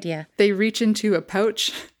really good idea. They reach into a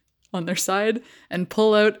pouch on their side and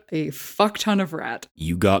pull out a fuck ton of rat.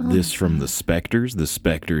 You got this from the Spectres? The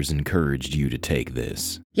Spectres encouraged you to take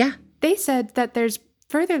this. Yeah. They said that there's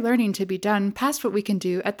further learning to be done past what we can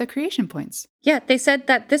do at the creation points. Yeah, they said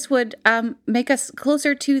that this would make us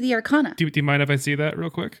closer to the Arcana. Do you mind if I see that real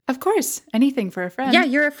quick? Of course, anything for a friend. Yeah,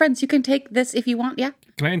 you're a friend, so you can take this if you want, yeah.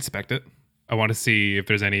 Can I inspect it? I want to see if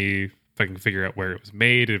there's if I can figure out where it was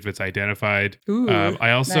made, if it's identified. Ooh,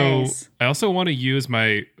 I also nice. want to use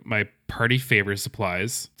my party favor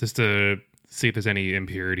supplies just to see if there's any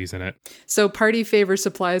impurities in it. So party favor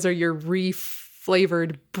supplies are your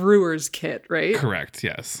flavored brewer's kit, right? Correct,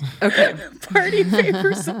 yes. Okay. Party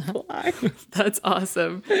favor supply. That's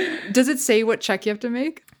awesome. Does it say what check you have to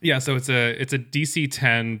make? Yeah, so it's a DC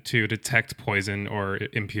 10 to detect poison or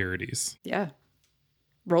impurities. Yeah.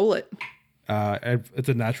 Roll it. It's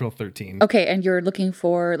a natural 13. Okay, and you're looking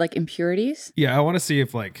for like impurities? Yeah, I want to see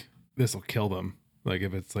if this will kill them. Like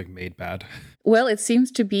if it's made bad. Well, it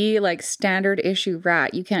seems to be like standard issue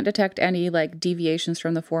rat. You can't detect any like deviations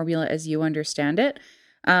from the formula as you understand it.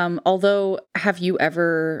 Although, have you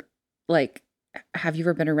ever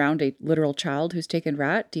been around a literal child who's taken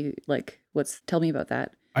rat? Tell me about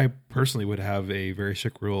that. I personally would have a very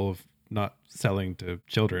strict rule of not selling to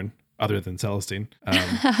children other than Celestine.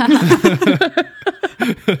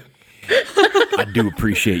 I do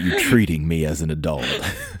appreciate you treating me as an adult.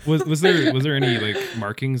 Was there any like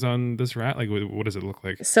markings on this rat? Like, what does it look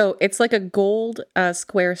like? So it's like a gold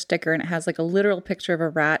square sticker, and it has like a literal picture of a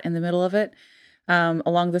rat in the middle of it.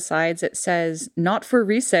 Along the sides, it says "not for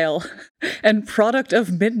resale" and "product of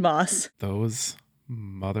Midmoss." Those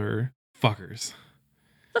motherfuckers,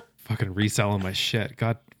 fucking reselling my shit.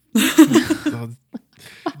 God,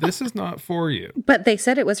 this is not for you. But they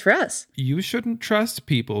said it was for us. You shouldn't trust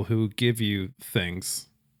people who give you things.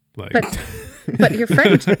 Like, but your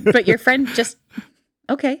friend just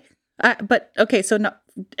okay. But okay, so not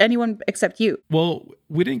anyone except you. well,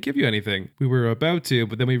 we didn't give you anything. We were about to,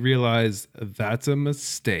 but then we realized that's a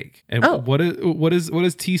mistake. And Oh. what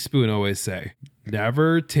does Teaspoon always say?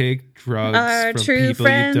 Never take drugs Our from true people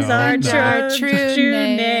friends you don't are know. Our true true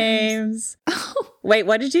names. Wait,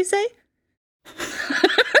 what did you say?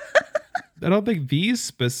 I don't think these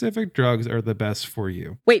specific drugs are the best for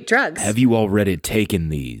you. Wait, drugs. Have you already taken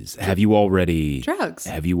these? Have you already Drugs.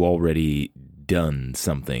 done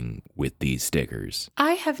something with these stickers?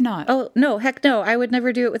 I have not. Oh, no, heck no. I would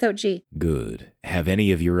never do it without G. Good. Have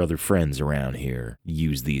any of your other friends around here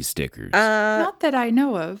used these stickers? Not that I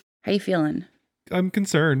know of. How you feeling? I'm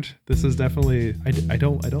concerned. This is definitely I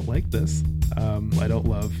don't like this. I don't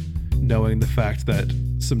love knowing the fact that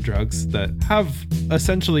some drugs that have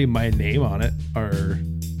essentially my name on it are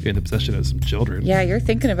in the possession of some children. Yeah, you're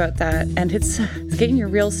thinking about that, and it's getting you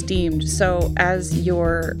real steamed. So as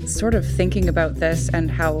you're sort of thinking about this and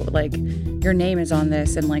how like your name is on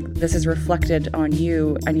this and like this is reflected on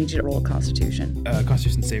you, I need you to roll a Constitution.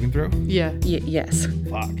 Constitution saving throw. Yeah. Yes.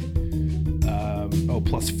 Fuck.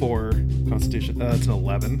 +4 Constitution. That's an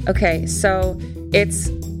 11. Okay, so it's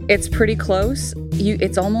pretty close.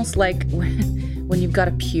 It's almost like when you've got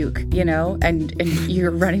to puke, you know, and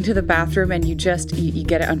you're running to the bathroom and you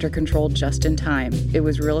get it under control just in time. It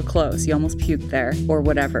was real close. You almost puked there or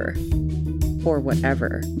whatever,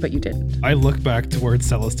 but you didn't. I look back towards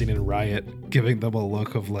Celestine and Riot, giving them a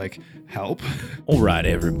look of like, help. All right,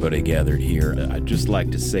 everybody gathered here. I'd just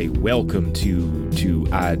like to say welcome to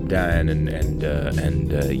Iodine and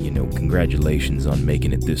congratulations on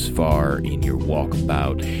making it this far in your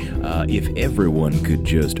walkabout. If everyone could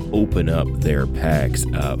just open up their packs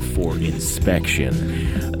for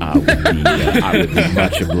inspection, I would be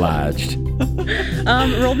much obliged.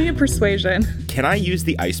 Roll me a persuasion. Can I use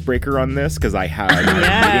the icebreaker on this? Because I have been meeting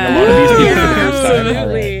a lot of these people for the first time.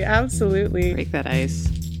 All right. Absolutely. Break that ice.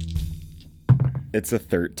 It's a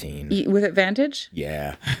 13. With advantage?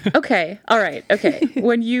 Yeah. Okay. All right. Okay.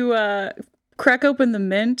 When you crack open the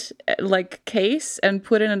mint like case and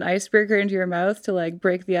put in an icebreaker into your mouth to like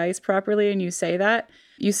break the ice properly, and you say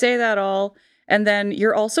that all, and then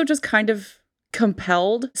you're also just kind of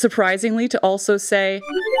compelled, surprisingly, to also say,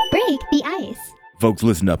 Break the ice. Folks,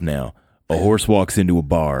 listen up now. A horse walks into a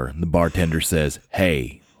bar. And the bartender says,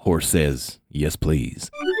 "Hey." Horse says, "Yes,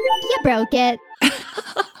 please." You broke it.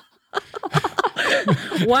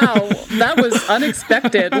 wow, that was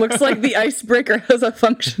unexpected. Looks like the icebreaker has a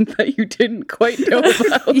function that you didn't quite know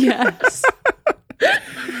about. Yes.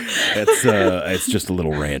 It's just a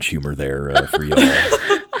little ranch humor there for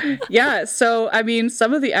y'all. Yeah, so I mean,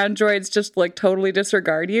 some of the androids just like totally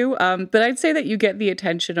disregard you, but I'd say that you get the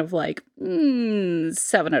attention of like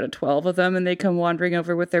 7 out of 12 of them, and they come wandering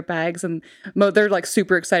over with their bags, and they're like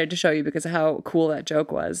super excited to show you because of how cool that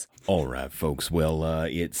joke was. All right, folks. Well,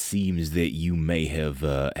 it seems that you may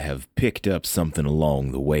have picked up something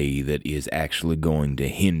along the way that is actually going to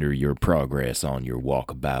hinder your progress on your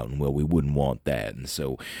walkabout, and well, we wouldn't want that. And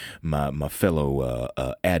so, my fellow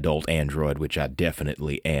adult android, which I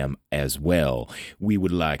definitely am as well, we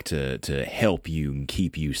would like to help you and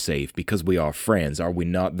keep you safe because we are friends. Are we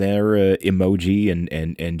not there, Emoji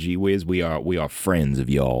and G-Wiz? We are friends of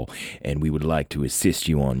y'all, and we would like to assist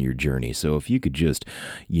you on your journey. So if you could just,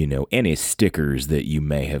 any stickers that you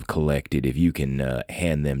may have collected, if you can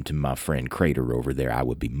hand them to my friend Crater over there, I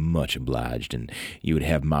would be much obliged, and you would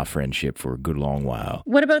have my friendship for a good long while.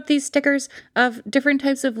 What about these stickers of different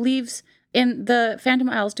types of leaves in the Phantom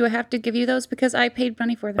Isles? Do I have to give you those because I paid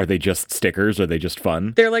money for them? Are they just stickers? Are they just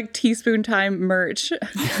fun? They're like Teaspoon Time merch.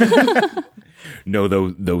 No,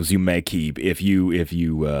 those you may keep. If you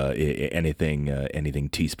anything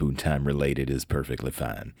Teaspoon Time related is perfectly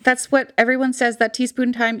fine. That's what everyone says, that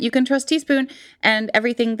Teaspoon Time. You can trust Teaspoon and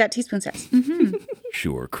everything that Teaspoon says.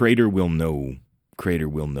 Sure, Crater will know Crater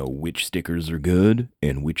will know which stickers are good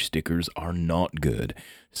and which stickers are not good.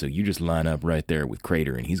 So you just line up right there with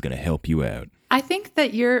Crater and he's going to help you out. I think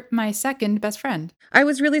that you're my second best friend. I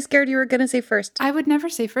was really scared you were going to say first. I would never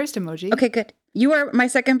say first emoji. Okay, good. You are my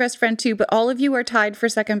second best friend too, but all of you are tied for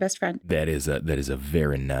second best friend. That is a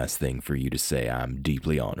very nice thing for you to say. I'm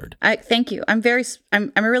deeply honored. Thank you. I'm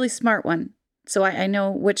a really smart one, so I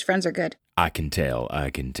know which friends are good. I can tell.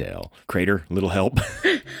 Crater, little help.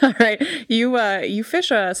 All right, you fish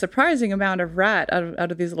a surprising amount of rat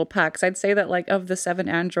out of these little packs. I'd say that like of the 7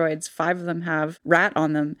 androids, 5 of them have rat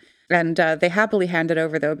on them, and they happily hand it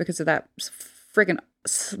over though because of that friggin'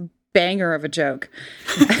 banger of a joke.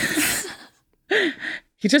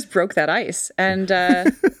 He just broke that ice, and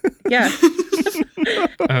yeah.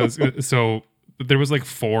 So there was like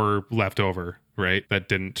 4 left over, right?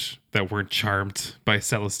 That weren't charmed by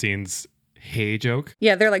Celestine's hey joke.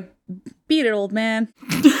 Yeah, they're like, beat it, old man.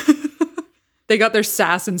 They got their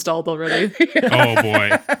sass installed already. Oh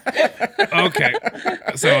boy. Okay.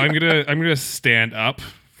 So I'm gonna stand up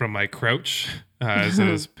from my crouch as I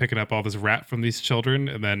was picking up all this rat from these children,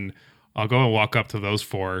 and then I'll go and walk up to those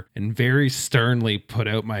 4 and very sternly put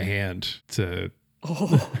out my hand to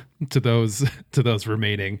those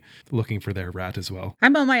remaining, looking for their rat as well.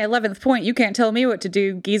 I'm on my 11th point. You can't tell me what to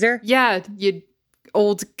do, geezer. Yeah, you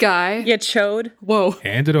old guy. You chode. Whoa.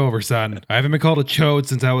 Hand it over, son. I haven't been called a chode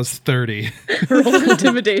since I was 30. Roll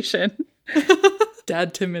intimidation.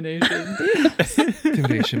 Dadtimination.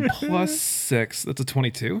 Intimidation plus 6. That's a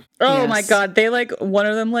 22. Oh Yes. my god. They one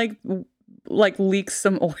of them leaks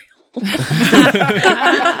some oil.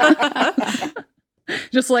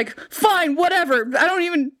 Just like, fine, whatever. I don't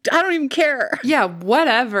even care. Yeah,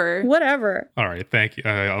 whatever. Whatever. All right, thank you.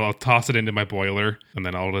 I'll toss it into my boiler, and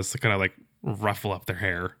then I'll just kind of like ruffle up their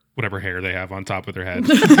hair, whatever hair they have on top of their head,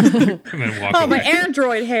 and then walk Oh, away. my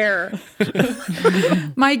android hair.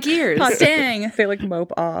 My gears. Oh, dang. They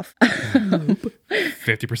mope off.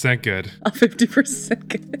 50% good. 50%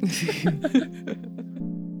 good.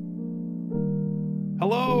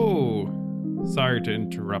 Hello! Sorry to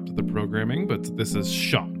interrupt the programming, but this is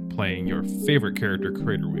Sean playing your favorite character,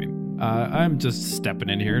 Craterwayne. I'm just stepping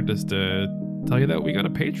in here just to tell you that we got a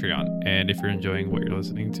Patreon, and if you're enjoying what you're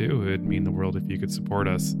listening to, it would mean the world if you could support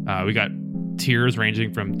us. We got tiers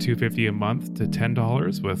ranging from $2.50 a month to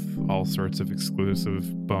 $10 with all sorts of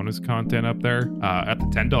exclusive bonus content up there. At the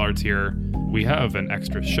 $10 tier, we have an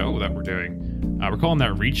extra show that we're doing. We're calling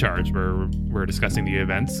that Recharge, where we're discussing the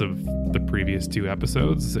events of the previous 2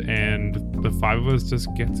 episodes, and the 5 of us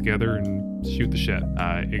just get together and shoot the shit.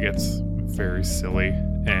 It gets very silly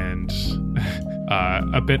and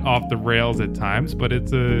a bit off the rails at times, but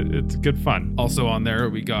it's good fun. Also on there,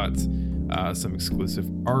 we got some exclusive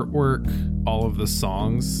artwork. All of the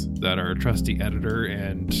songs that our trusty editor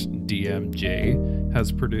and DMJ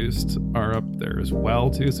has produced are up there as well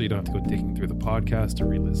too, so you don't have to go digging through the podcast to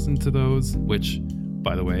re-listen to those, which,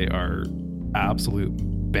 by the way, are absolute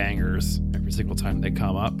bangers every single time they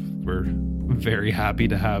come up. We're very happy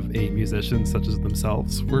to have a musician such as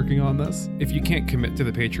themselves working on this. If you can't commit to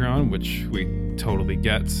the Patreon, which we totally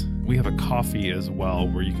get, we have a coffee as well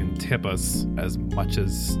where you can tip us as much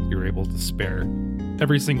as you're able to spare.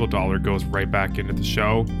 Every single dollar goes right back into the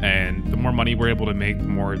show, and the more money we're able to make, the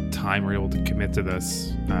more time we're able to commit to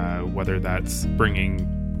this, whether that's bringing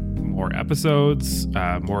more episodes,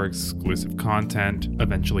 more exclusive content,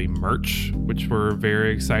 eventually merch, which we're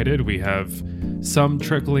very excited. We have some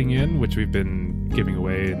trickling in, which we've been giving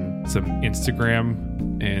away in some Instagram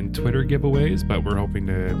and Twitter giveaways, but we're hoping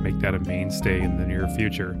to make that a mainstay in the near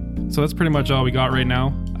future. So that's pretty much all we got right now.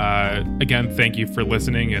 Again, thank you for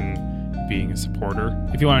listening and being a supporter.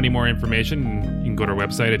 If you want any more information, you can go to our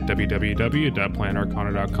website at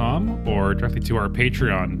www.planetarcana.com or directly to our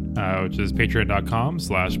Patreon, which is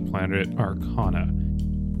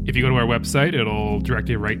patreon.com/planetarcana. If you go to our website, it'll direct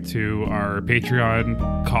you right to our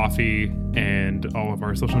Patreon, coffee, and all of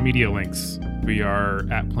our social media links. We are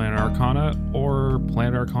at Planet Arcana or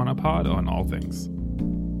Planet Arcana Pod on all things.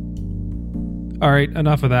 All right,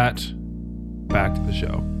 enough of that. Back to the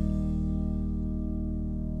show.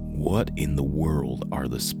 What in the world are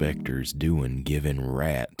the Spectres doing giving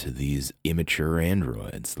rat to these immature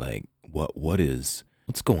androids? Like, what's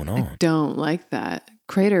going I on? don't like that.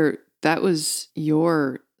 Crater, that was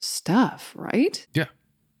your stuff, right? Yeah.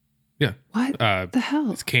 Yeah. What the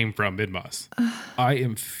hell? This came from Midmoss. I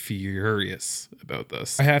am furious about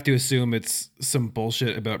this. I have to assume it's some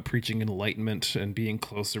bullshit about preaching enlightenment and being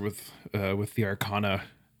closer with the Arcana,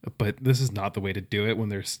 but this is not the way to do it when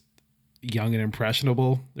there's young and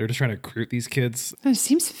impressionable. They're just trying to recruit these kids. It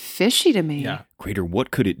seems fishy to me. Yeah. Crater,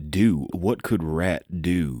 what could it do? What could Rat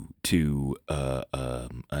do to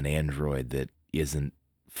an android that isn't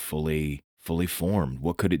fully formed?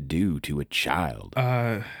 What could it do to a child?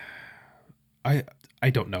 I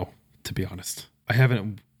don't know, to be honest. I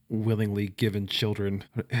haven't willingly given children,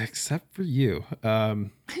 except for you. How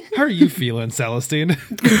are you feeling, Celestine?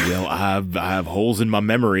 Well, I have holes in my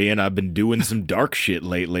memory, and I've been doing some dark shit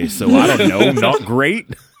lately, so I don't know. Not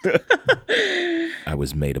great. I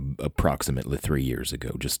was made approximately 3 years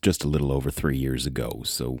ago, just a little over 3 years ago,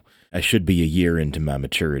 so I should be a year into my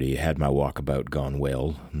maturity. Had my walkabout gone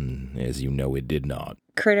well, as you know, it did not.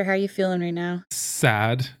 Crater, how are you feeling right now?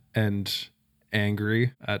 Sad and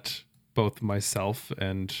angry at both myself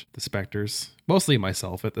and the specters. Mostly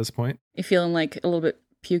myself at this point. You feeling like a little bit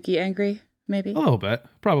pukey angry, maybe? A little bit.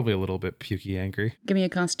 Probably a little bit pukey angry. Give me a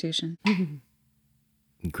constitution.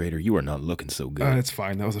 Crater, you are not looking so good. It's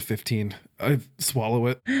fine. That was a 15. I swallow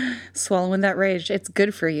it. Swallowing that rage, it's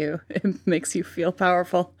good for you. It makes you feel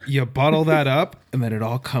powerful. You bottle that up, and then it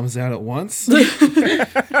all comes out at once. And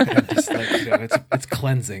just like, it's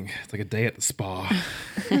cleansing. It's like a day at the spa.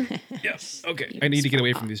 Yes. Okay. I need to get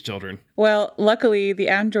away from these children. Well, luckily, the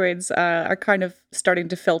androids are kind of starting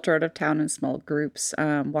to filter out of town in small groups,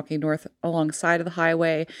 walking north alongside of the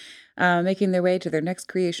highway, making their way to their next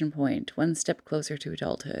creation point, one step closer to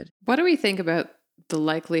adulthood. What do we think about the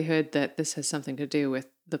likelihood that this has something to do with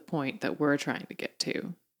the point that we're trying to get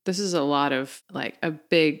to? This is a lot of, like, a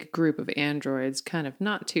big group of androids kind of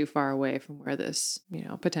not too far away from where this,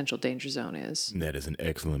 potential danger zone is. That is an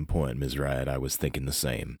excellent point, Ms. Riot. I was thinking the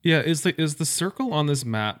same. Yeah, is the circle on this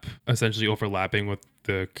map essentially overlapping with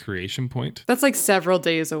the creation point? That's like several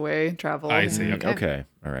days away travel. I see. Okay.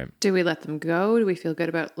 All right. Do we let them go? Do we feel good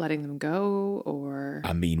about letting them go? Or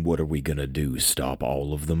I mean, what are we gonna do? Stop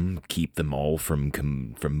all of them? Keep them all from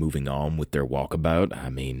moving on with their walkabout? I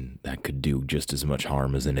mean, that could do just as much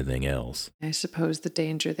harm as anything else. I suppose the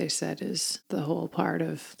danger, they said, is the whole part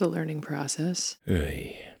of the learning process.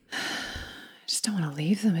 Hey. I just don't want to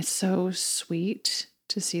leave them. It's so sweet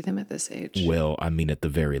to see them at this age. Well, I mean, at the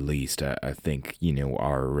very least, I think,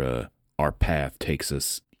 our path takes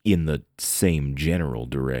us in the same general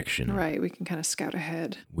direction. Right, we can kind of scout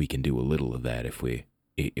ahead. We can do a little of that if we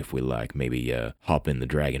like. Maybe hop in the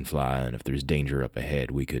Dragonfly, and if there's danger up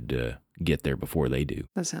ahead, we could get there before they do.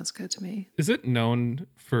 That sounds good to me. Is it known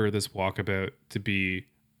for this walkabout to be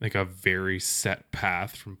like a very set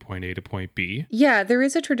path from point A to point B? Yeah, there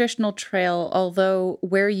is a traditional trail, although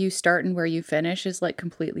where you start and where you finish is like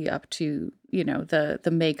completely up to, the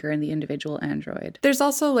maker and the individual android. There's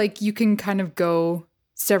also like you can kind of go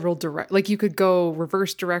several like you could go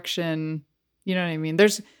reverse direction. You know what I mean?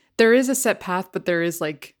 There is a set path, but there is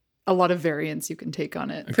like a lot of variance you can take on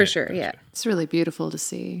it. For sure, yeah. It's really beautiful to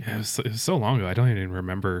see. Yeah, it was so long ago. I don't even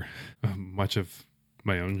remember much of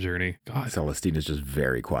my own journey. God, Celestine is just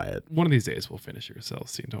very quiet. one of these days we'll finish your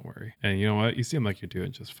Celestine, don't worry. And you know what? You seem like you're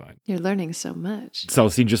doing just fine. You're learning so much.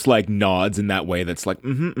 Celestine just like nods in that way that's like,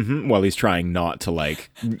 while he's trying not to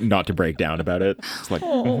break down about it. It's like,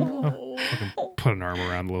 Fucking put an arm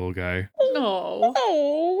around the little guy. No.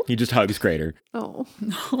 Oh, He just hugs Crater. Oh.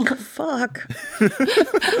 fuck.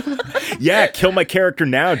 Yeah, kill my character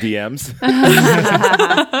now, DMs.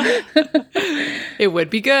 It would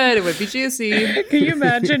be good. It would be juicy. Can you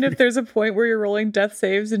imagine if there's a point where you're rolling death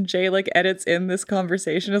saves and Jay like edits in this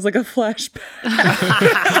conversation as like a flashback?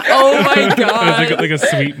 Oh my god. It's like a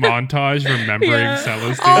sweet montage remembering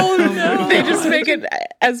Celestine. Oh no. They just make it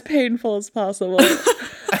as painful as possible.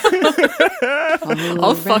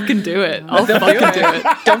 I'll fucking do it. I'll fucking do it.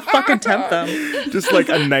 Don't fucking tempt them. Just like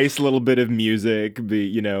a nice little bit of music,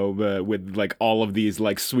 with like all of these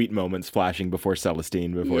like sweet moments flashing before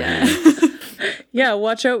Celestine before he... Yeah,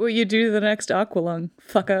 watch out what you do to the next Aqualung,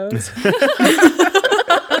 fuckos.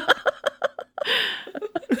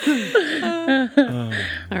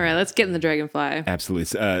 All right, let's get in the Dragonfly.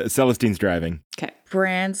 Absolutely. Celestine's driving. Okay.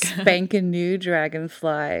 Brand spanking new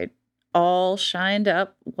Dragonfly, all shined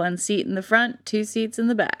up, 1 seat in the front, 2 seats in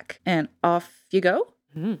the back, and off you go.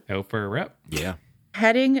 Out for a rep. Yeah.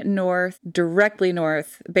 Heading north, directly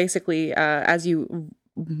north, basically as you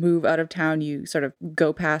move out of town, you sort of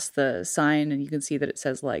go past the sign and you can see that it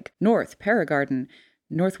says like North, Paragarden,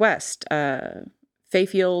 Northwest,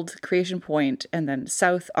 Fayfield, Creation Point, and then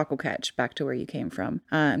South, Aquacatch, back to where you came from.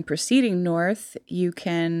 And proceeding north, you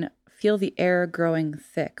can feel the air growing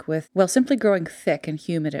thick simply growing thick and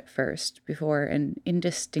humid at first before an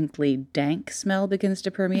indistinctly dank smell begins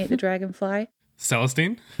to permeate the Dragonfly.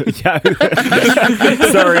 Celestine? Yeah.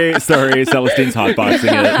 sorry, Celestine's hotboxing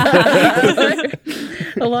it.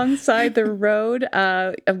 Alongside the road,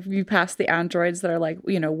 you pass the androids that are like,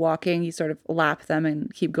 walking. You sort of lap them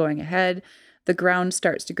and keep going ahead. The ground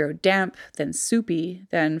starts to grow damp, then soupy,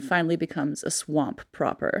 then finally becomes a swamp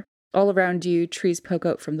proper. All around you, trees poke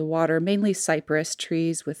out from the water, mainly cypress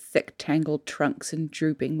trees with thick, tangled trunks and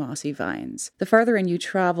drooping, mossy vines. The farther in you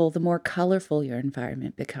travel, the more colorful your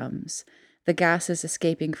environment becomes. The gases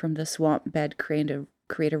escaping from the swamp bed create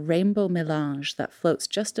a rainbow melange that floats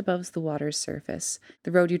just above the water's surface.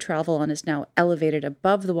 The road you travel on is now elevated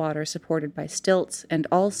above the water, supported by stilts, and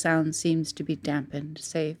all sound seems to be dampened,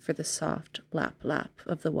 save for the soft lap-lap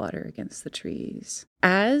of the water against the trees.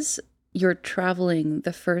 As you're traveling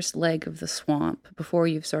the first leg of the swamp, before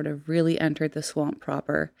you've sort of really entered the swamp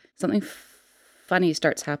proper, something funny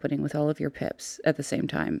starts happening with all of your pips at the same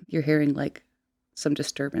time. You're hearing like some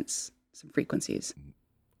disturbance, some frequencies.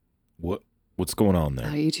 What's going on there?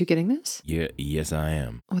 Are you two getting this? Yeah, yes, I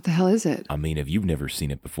am. What the hell is it? I mean, if you've never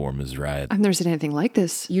seen it before, Ms. Riot. I've never seen anything like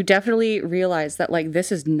this. You definitely realize that, like,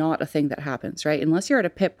 this is not a thing that happens, right? Unless you're at a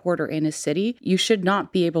pit porter in a city, you should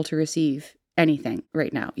not be able to receive anything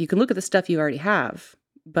right now. You can look at the stuff you already have,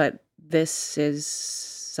 but this is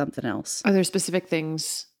something else. Are there specific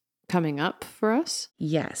things coming up for us?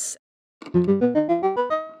 Yes.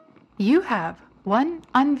 You have one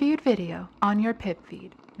unviewed video on your pip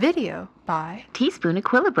feed. Video by Teaspoon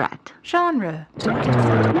Equilibret. genre.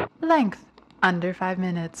 Length under 5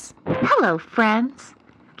 minutes. Hello, friends.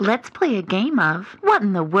 Let's play a game of What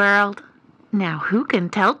in the World? Now, who can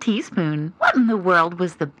tell Teaspoon? What in the world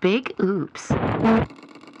was the big oops?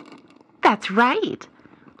 That's right.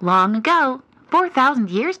 Long ago, 4,000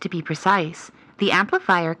 years to be precise, the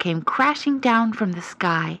amplifier came crashing down from the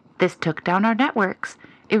sky. This took down our networks,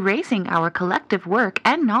 erasing our collective work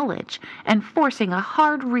and knowledge, and forcing a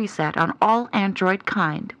hard reset on all android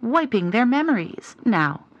kind, wiping their memories.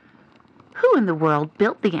 Now, who in the world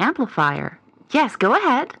built the amplifier? Yes, go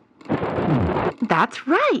ahead. That's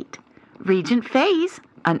right. Regent Phase,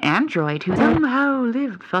 an android who somehow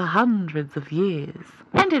lived for hundreds of years.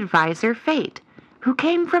 And Advisor Fate, who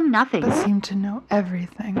came from nothing. But seem to know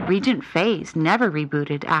everything. Regent Phase never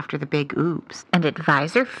rebooted after the big oops, and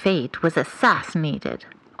Advisor Fate was assassinated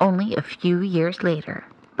only a few years later.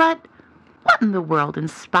 But what in the world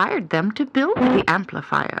inspired them to build the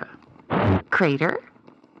amplifier? Crater?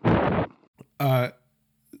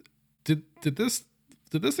 Did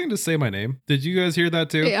this thing just say my name? Did you guys hear that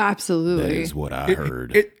too? Yeah, absolutely. That is what I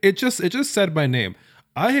heard. It just said my name.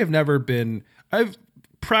 I've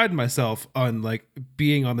prided myself on like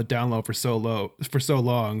being on the down low for so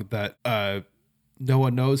long that no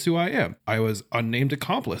one knows who I am. I was unnamed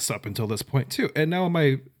accomplice up until this point too, and now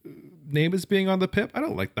my name is being on the pip. I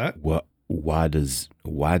don't like that. What? Why does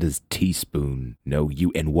Teaspoon know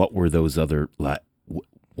you? And what were those other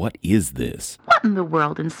what is this? What in the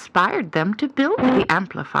world inspired them to build the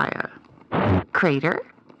amplifier? Crater?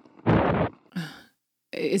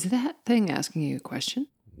 Is that thing asking you a question?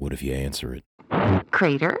 What if you answer it?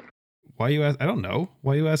 Crater? Why you ask? I don't know.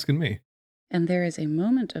 Why are you asking me? And there is a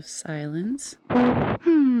moment of silence.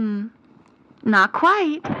 Not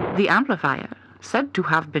quite. The amplifier, said to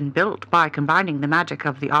have been built by combining the magic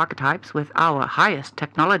of the archetypes with our highest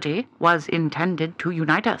technology, was intended to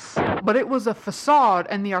unite us. But it was a facade,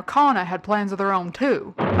 and the Arcana had plans of their own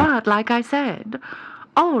too. But like I said,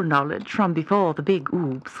 all knowledge from before the big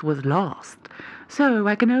oops was lost, so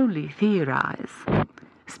I can only theorize.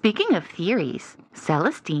 Speaking of theories,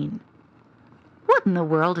 Celestine, what in the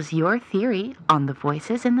world is your theory on the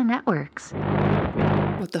voices in the networks?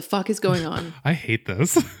 What the fuck is going on? I hate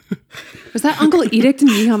this. Was that Uncle Edict and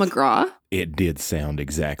Yeehaw McGraw? It did sound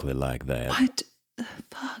exactly like that. What the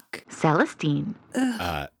fuck? Celestine.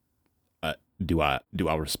 Do I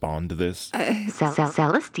respond to this?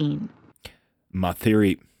 Celestine. My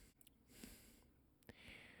theory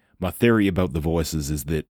about the voices is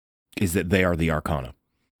that they are the Arcana.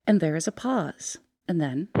 And there is a pause. And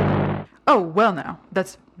then, Oh, well now,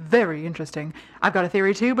 that's very interesting. I've got a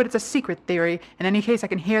theory too, but it's a secret theory. In any case, I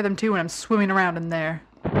can hear them too when I'm swimming around in there.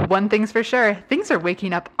 One thing's for sure, things are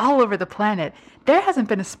waking up all over the planet. There hasn't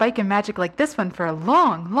been a spike in magic like this one for a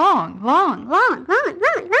long.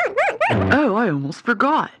 Oh, I almost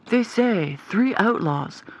forgot. They say 3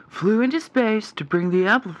 outlaws flew into space to bring the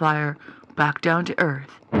amplifier back down to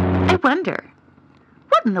Earth. I wonder,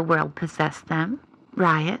 what in the world possessed them?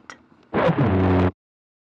 Riot? Oh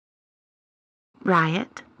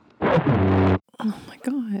my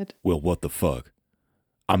god. Well, what the fuck?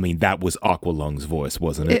 I mean, that was Aqualung's voice,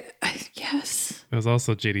 wasn't it? Yes. It was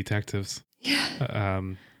also J Detectives. Yeah.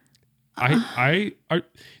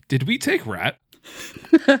 Did we take Rat?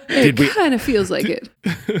 It kind of feels like it.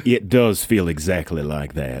 It does feel exactly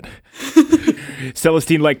like that.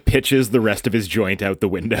 Celestine, like, pitches the rest of his joint out the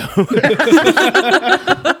window.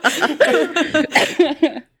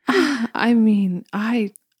 I mean,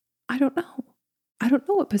 I don't know. I don't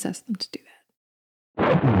know what possessed them to do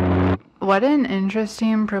that. What an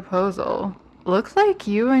interesting proposal. Looks like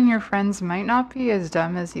you and your friends might not be as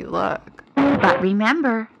dumb as you look. But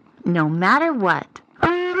remember, no matter what,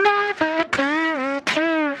 we never could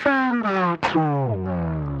hear from the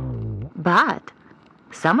truth. But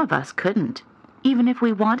some of us couldn't, even if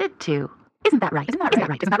we wanted to. Isn't that right? Isn't that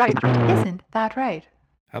right? Isn't that right? Isn't that right? Isn't that right?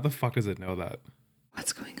 How the fuck does it know that?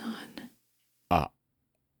 What's going on?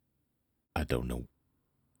 I don't know.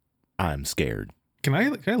 I'm scared. Can I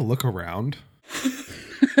look around?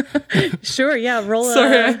 Sure, yeah. Roll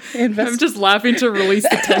Sorry, I'm just laughing to release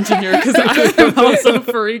the tension here because I'm also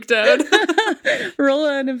freaked out. Roll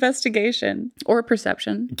an investigation or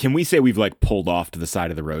perception. Can we say we've, like, pulled off to the side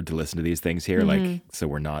of the road to listen to these things here? Like, so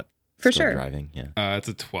we're not For still sure. driving? Yeah. It's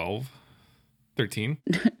a 12. 13.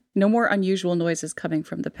 No more unusual noises coming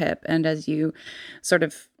from the pip. And as you sort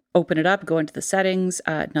of open it up, go into the settings,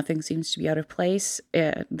 nothing seems to be out of place.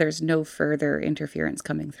 There's no further interference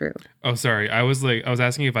coming through. Oh, sorry. I was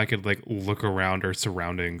asking if I could, like, look around our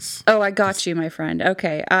surroundings. Oh, I got you, my friend.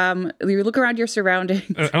 Okay. You look around your surroundings.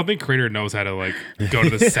 I don't think Crater knows how to, like, go to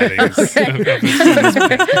the settings.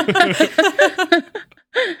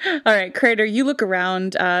 All right, Crater, you look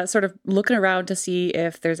around, sort of looking around to see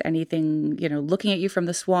if there's anything, looking at you from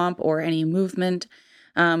the swamp or any movement.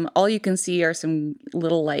 All you can see are some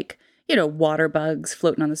little, like, water bugs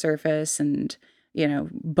floating on the surface and,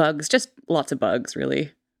 bugs, just lots of bugs,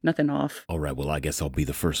 really. Nothing off. All right, well, I guess I'll be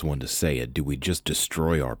the first one to say it. Do we just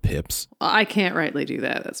destroy our pips? I can't rightly do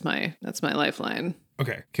that. That's my lifeline.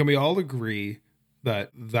 Okay. Can we all agree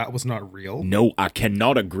that was not real? No, I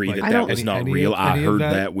cannot agree Like, that was not real. I any of heard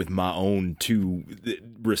that? that with my own two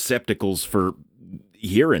receptacles for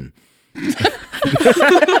hearing.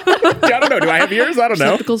 I don't know. Do I have ears? I don't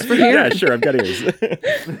know. Receptacles for hearing? Yeah, sure. I've got ears.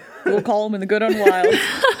 We'll call them in the good and wild.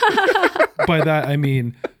 By that, I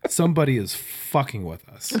mean somebody is fucking with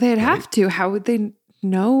us. They'd have to. How would they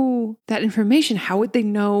know that information? How would they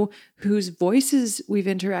know whose voices we've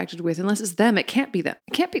interacted with? Unless it's them. It can't be them.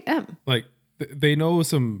 It can't be them. Like, they know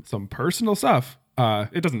some personal stuff.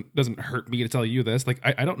 It doesn't hurt me to tell you this. Like,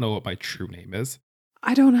 I don't know what my true name is.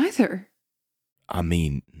 I don't either. I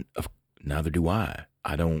mean, neither do I.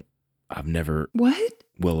 I've never. What?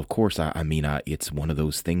 Well, of course, I mean, it's one of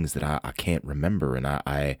those things that I can't remember, and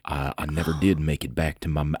I never did make it back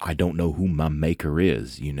to I don't know who my maker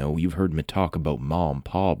is, You've heard me talk about Ma and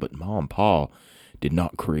Pa, but Ma and Pa did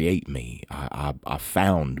not create me. I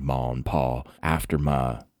found Ma and Pa after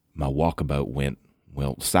my walkabout went,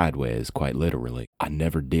 well, sideways, quite literally. I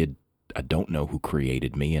never did. I don't know who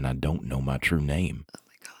created me, and I don't know my true name. Oh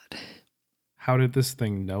my God. How did this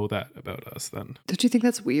thing know that about us then? Don't you think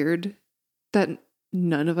that's weird? That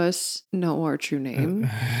none of us know our true name?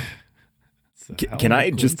 Can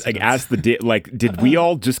I just ask did we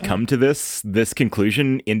all just come to this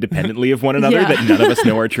conclusion independently of one another that none of us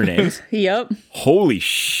know our true names? Yep. Holy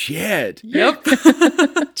shit. Yep.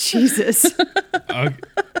 Jesus.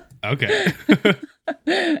 Okay.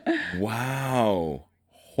 Wow.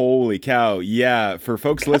 Holy cow. Yeah, for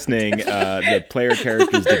folks listening, the player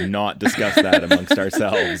characters did not discuss that amongst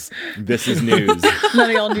ourselves. This is news. None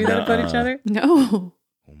of y'all knew that about each other? No.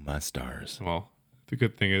 Oh, my stars. Well, the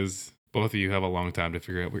good thing is both of you have a long time to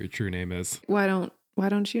figure out what your true name is. Why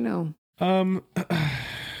don't you know? I'm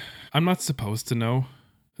not supposed to know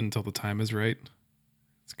until the time is right.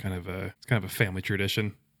 It's kind of a family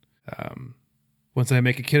tradition. Once I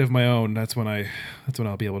make a kid of my own, that's when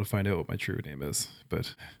I'll be able to find out what my true name is.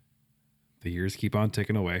 But the years keep on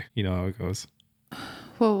ticking away. You know how it goes.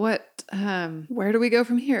 Well, where do we go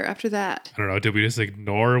from here after that? I don't know. Did we just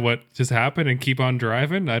ignore what just happened and keep on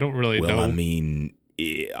driving? I don't really know. Well, I mean,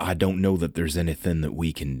 I don't know that there's anything that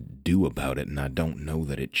we can do about it, and I don't know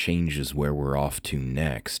that it changes where we're off to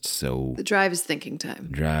next. So The drive is thinking time.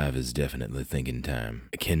 Drive is definitely thinking time.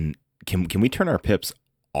 Can we turn our pips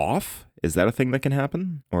off? Is that a thing that can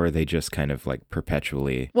happen? Or are they just kind of like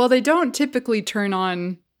perpetually? Well, they don't typically turn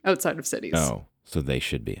on outside of cities. Oh, so they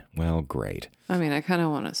should be. Well, great. I mean, I kind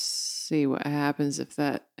of want to see what happens if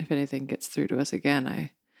anything gets through to us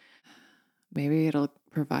again. Maybe it'll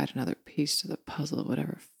provide another piece to the puzzle,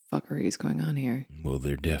 whatever fuckery is going on here. Well,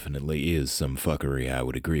 there definitely is some fuckery. I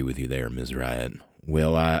would agree with you there, Ms. Riot.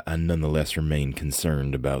 Well, I nonetheless remain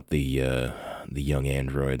concerned about the young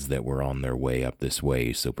androids that were on their way up this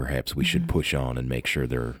way, so perhaps we should push on and make sure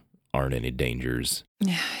they're aren't any dangers.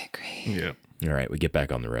 Yeah, I agree. Yeah. All right, we get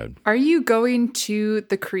back on the road. Are you going to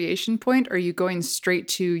the creation point or are you going straight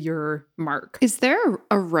to your mark? Is there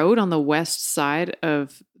a road on the west side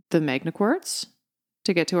of the Magna Quartz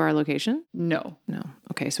to get to our location? No. No.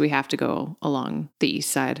 Okay, so we have to go along the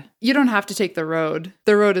east side. You don't have to take the road.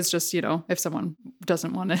 The road is just, if someone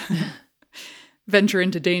doesn't want to venture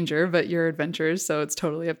into danger, but you're adventurers, so it's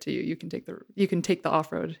totally up to you. You can take the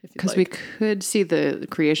off-road if you'd Because like. we could see the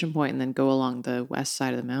creation point and then go along the west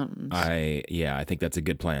side of the mountains. I think that's a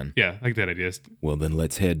good plan. Yeah, I like that idea. Well, then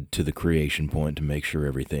let's head to the creation point to make sure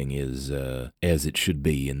everything is as it should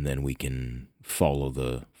be, and then we can follow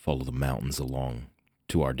the mountains along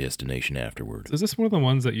to our destination afterward. Is this one of the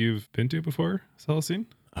ones that you've been to before, Celestine?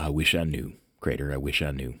 I wish I knew, Crater. I wish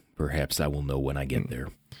I knew. Perhaps I will know when I get there.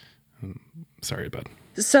 Sorry, bud.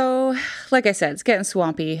 So, like I said, it's getting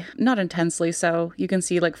swampy. Not intensely so. You can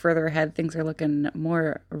see, further ahead, things are looking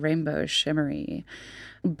more rainbow shimmery.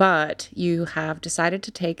 But you have decided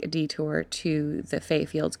to take a detour to the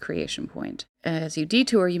Fayfields creation point. As you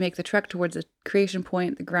detour, you make the trek towards the creation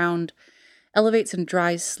point. The ground elevates and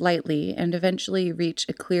dries slightly, and eventually reach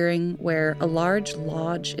a clearing where a large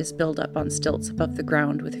lodge is built up on stilts above the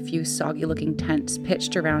ground with a few soggy-looking tents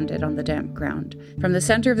pitched around it on the damp ground. From the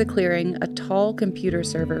center of the clearing, a tall computer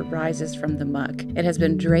server rises from the muck. It has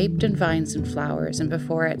been draped in vines and flowers, and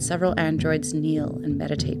before it, several androids kneel and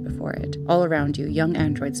meditate before it. All around you, young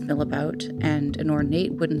androids mill about, and an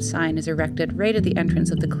ornate wooden sign is erected right at the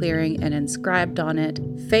entrance of the clearing and inscribed on it,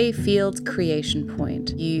 Fayfields Creation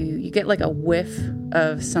Point. You get a whiff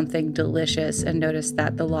of something delicious and notice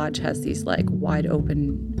that the lodge has these wide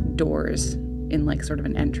open doors in sort of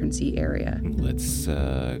an entrancey area. Let's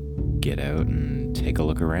get out and take a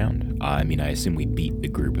look around. I assume we beat the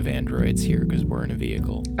group of androids here because we're in a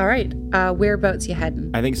vehicle. All right, whereabouts you heading?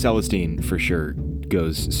 I think Celestine for sure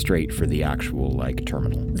goes straight for the actual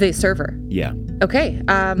terminal. The server. Yeah. Okay,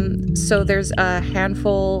 so there's a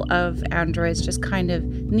handful of androids just kind of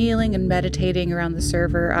kneeling and meditating around the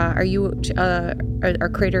server. Are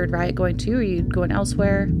Crater and Riot going too? Are you going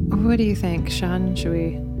elsewhere? What do you think, Sean? Should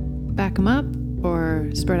we back him up or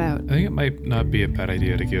spread out? I think it might not be a bad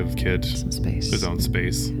idea to give Kid Some space. his own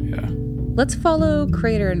space. Yeah. Let's follow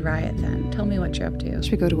Crater and Riot then. Tell me what you're up to.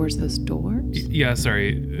 Should we go towards those doors? Yeah,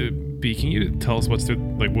 sorry. B, can you tell us what's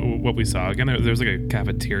what we saw again? There's a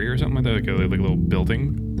cafeteria or something like that, like a little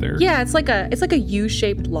building there. Yeah, it's like a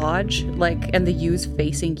U-shaped lodge, and the U's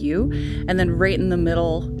facing you, and then right in the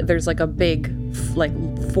middle there's a big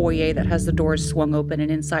foyer that has the doors swung open, and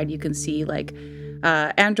inside you can see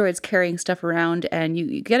androids carrying stuff around, and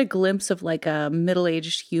you get a glimpse of a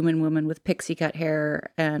middle-aged human woman with pixie cut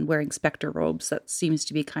hair and wearing specter robes that seems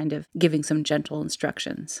to be kind of giving some gentle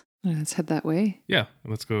instructions. Let's head that way. Yeah,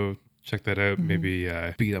 let's go check that out. Maybe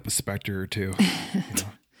beat up a specter or two.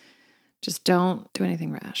 Just don't do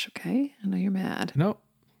anything rash, okay? I know you're mad. No.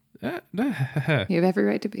 You have every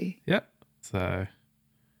right to be. Yeah. It's,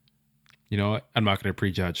 you know what? I'm not going to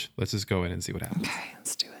prejudge. Let's just go in and see what happens. Okay,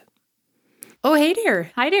 let's do it. Oh, hey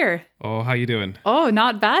there. Hi there. Oh, how you doing? Oh,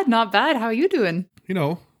 not bad, not bad. How are you doing?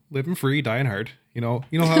 Living free, dying hard. You know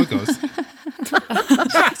how it goes.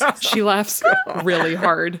 She laughs really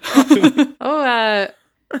hard.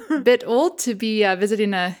 Bit old to be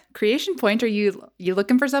visiting a creation point. Are you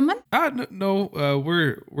looking for someone? No.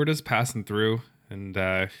 We're just passing through, and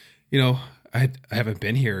I haven't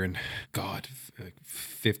been here in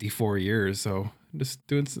 54 years, so I'm just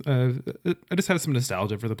doing. I just have some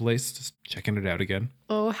nostalgia for the place, just checking it out again.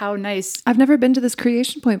 Oh, how nice. I've never been to this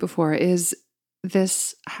creation point before. Is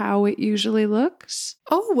this how it usually looks?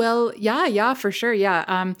 Oh, well, yeah, for sure.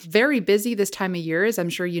 Yeah. Very busy this time of year, as I'm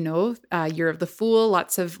sure you know. Year of the Fool,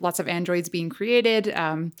 lots of androids being created.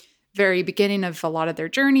 Very beginning of a lot of their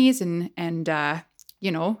journeys and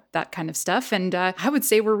that kind of stuff. And I would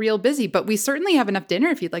say we're real busy, but we certainly have enough dinner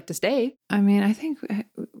if you'd like to stay. I think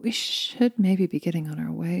we should maybe be getting on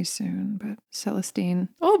our way soon, but Celestine.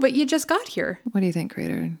 Oh, but you just got here. What do you think,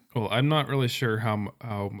 Crater? Well, I'm not really sure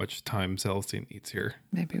how much time Celestine needs here.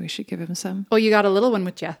 Maybe we should give him some. Oh, you got a little one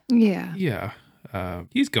with you. Yeah. Yeah.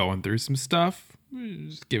 He's going through some stuff.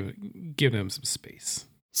 Just giving him some space.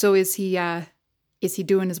 So is he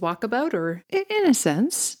doing his walkabout or? In a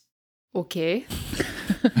sense. Okay.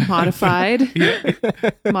 Modified. Yeah.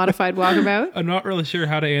 Modified walkabout. I'm not really sure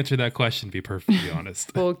how to answer that question, to be perfectly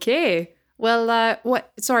honest. Okay. Well,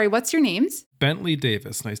 what's your names? Bentley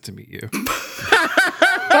Davis. Nice to meet you.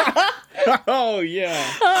 Oh,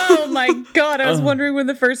 yeah. Oh my God, I was wondering when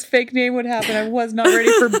the first fake name would happen. I was not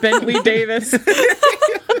ready for Bentley Davis.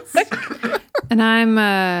 And I'm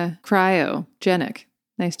cryogenic.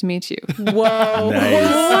 Nice to meet you. Whoa. Nice.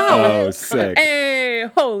 Oh, sick. Hey,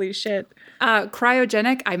 holy shit.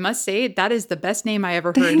 Cryogenic, I must say, that is the best name I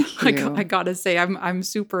ever heard. Thank you. I gotta say, I'm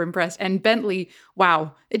super impressed. And Bentley,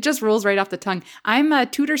 wow, it just rolls right off the tongue. I'm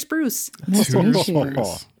Tudor Spruce. Nice to meet you.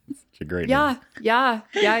 It's a great name. Yeah,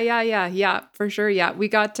 for sure. Yeah, we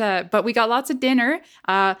got lots of dinner.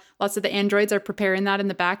 Lots of the androids are preparing that in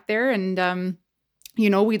the back there, and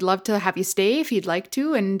we'd love to have you stay if you'd like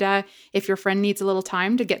to, and if your friend needs a little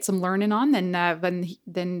time to get some learning on,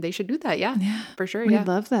 then they should do that. Yeah, for sure. We'd Yeah,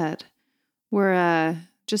 love that. We're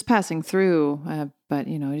just passing through, but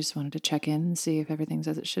I just wanted to check in and see if everything's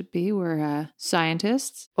as it should be. We're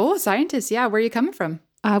scientists. Oh, scientists. Yeah, where are you coming from?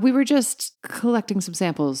 We were just collecting some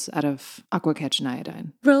samples out of Aqua Ketch and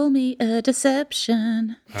iodine. Roll me a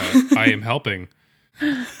deception. I am helping.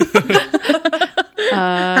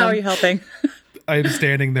 How are you helping? I'm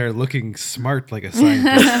standing there looking smart like a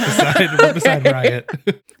scientist beside Riot.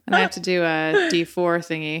 And I have to do a D4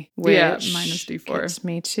 thingy, which Yeah, minus D4. gets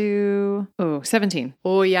me to 17.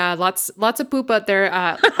 Oh yeah, lots of poop out there.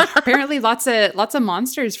 Apparently, lots of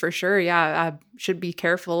monsters for sure. Yeah, should be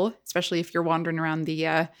careful, especially if you're wandering around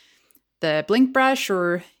the blink brush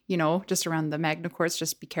or just around the Magna Quartz.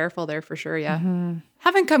 Just be careful there for sure. Yeah,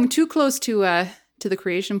 haven't come too close to the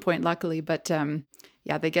creation point, luckily, but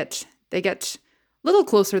yeah, they get a little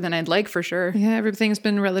closer than I'd like for sure. Yeah, everything's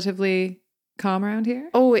been relatively calm around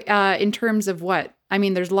here. Oh, in terms of what? I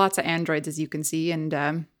mean, there's lots of androids, as you can see, and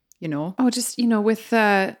Oh, just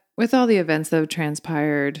with all the events that have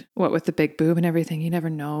transpired, what with the big boom and everything, you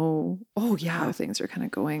never know. Oh yeah, how things are kind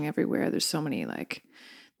of going everywhere. There's so many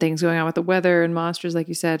things going on with the weather and monsters, like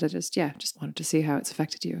you said. I just wanted to see how it's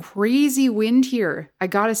affected you. Crazy wind here. I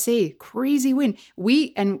gotta say, crazy wind.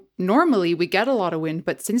 Normally we get a lot of wind,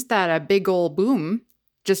 but since that big old boom,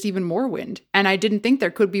 just even more wind. And I didn't think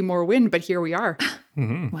there could be more wind, but here we are.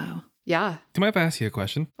 Mm-hmm. Wow. Yeah. Can I ask you a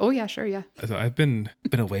question? Oh yeah, sure, yeah. So I've been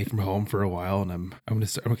away from home for a while, and I'm gonna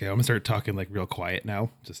start talking real quiet now,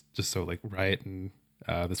 just so Riot and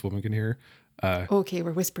this woman can hear. Okay,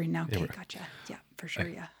 we're whispering now. Yeah, Okay, gotcha. Yeah, for sure.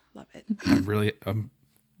 Yeah, love it. I'm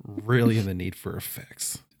really in the need for a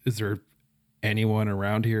fix. Is there anyone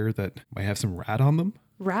around here that might have some rat on them?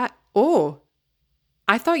 Rat? Oh,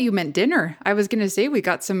 I thought you meant dinner. I was gonna say we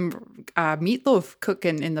got some meatloaf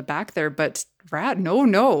cooking in the back there, but rat?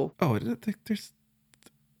 No. Oh, there's.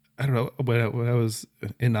 I don't know. When I was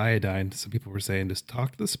in iodine, some people were saying just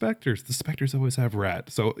talk to the specters. The specters always have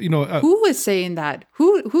rat. So who was saying that?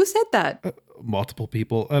 Who said that? Multiple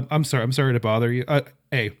people. I'm sorry to bother you.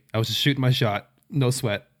 Hey, I was just shooting my shot. No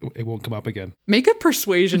sweat. It won't come up again. Make a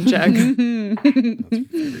persuasion check. That's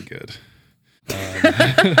very good.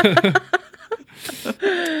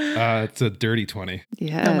 It's a dirty 20.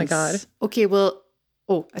 Yes. Oh my God. Okay, well,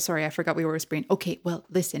 sorry, I forgot we were whispering. Okay, well,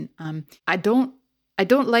 listen, I don't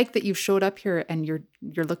like that you've showed up here and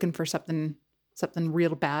you're looking for something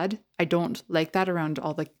real bad. I don't like that around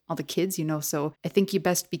all the kids, so I think you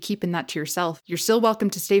best be keeping that to yourself. You're still welcome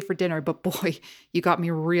to stay for dinner, but boy, you got me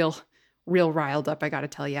real riled up, I gotta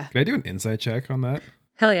tell you. Can I do an insight check on that?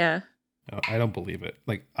 Hell yeah. No, I don't believe it.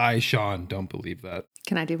 Sean, don't believe that.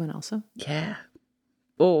 Can I do one also? Yeah.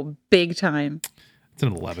 Oh, big time. It's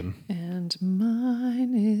an 11. And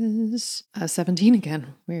mine is 17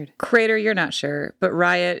 again. Weird. Crater, you're not sure, but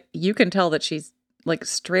Riot, you can tell that she's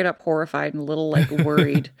straight up horrified and a little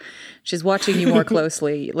worried. She's watching you more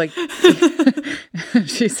closely.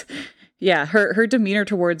 Her demeanor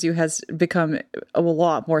towards you has become a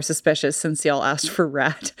lot more suspicious since y'all asked for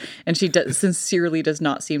rat, and she sincerely does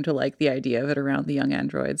not seem to like the idea of it around the young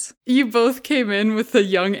androids. You both came in with a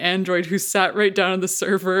young android who sat right down on the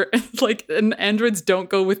server, and androids don't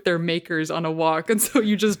go with their makers on a walk, and so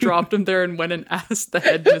you just dropped him there and went and asked the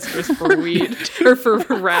headmistress for weed or for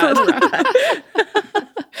rat.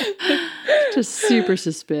 Just super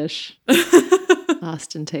suspicious.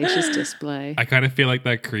 Ostentatious display. I kind of feel like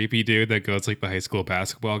that creepy dude that goes the high school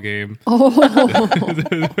basketball game. Oh.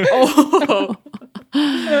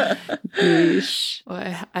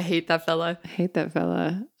 I hate that fella.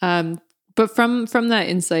 But from that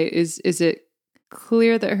insight, is it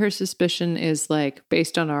clear that her suspicion is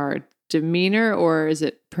based on our demeanor, or is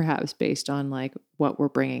it perhaps based on what we're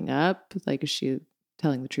bringing up? Is she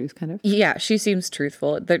telling the truth, kind of? Yeah, she seems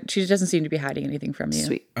truthful. She doesn't seem to be hiding anything from you.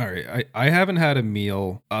 Sweet. All right. I haven't had a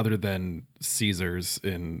meal other than Caesar's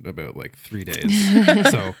in about 3 days.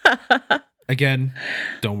 So, again,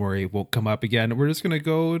 don't worry. We'll come up again. We're just going to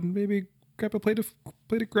go and maybe grab a plate of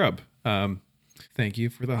grub. Thank you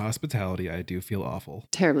for the hospitality. I do feel awful.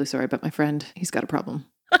 Terribly sorry, but my friend, he's got a problem.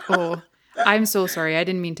 Oh, I'm so sorry. I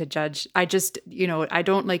didn't mean to judge. I just, I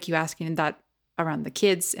don't like you asking that around the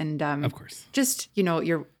kids. And Of course. just,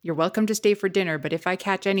 you're welcome to stay for dinner. But if I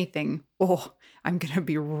catch anything, I'm going to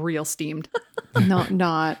be real steamed.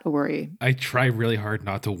 Not a worry. I try really hard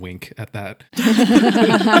not to wink at that.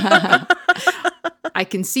 I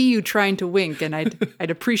can see you trying to wink, and I'd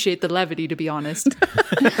appreciate the levity, to be honest.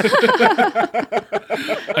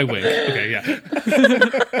 I wink. Okay, yeah.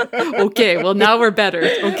 Okay, well, now we're better.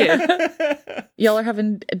 Okay. Y'all are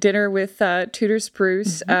having dinner with Tudor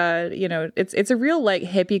Spruce. It's a real like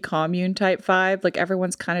hippie commune type vibe. Like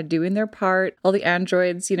everyone's kind of doing their part. All the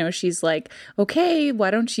androids, she's like, okay, why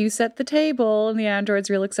don't you set the table? And the android's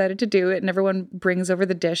real excited to do it. And everyone brings over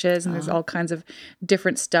the dishes, and there's all kinds of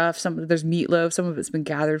different stuff. There's meatloaf. Some of it's been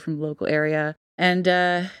gathered from the local area. And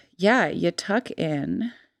you tuck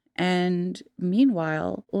in. And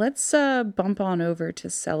meanwhile, let's bump on over to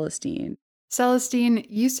Celestine. Celestine,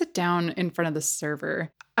 you sit down in front of the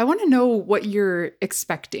server. I want to know what you're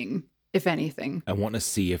expecting, if anything. I want to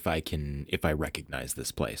see if I recognize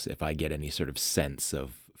this place, if I get any sort of sense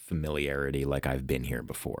of familiarity like I've been here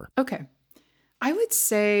before. Okay. I would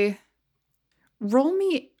say roll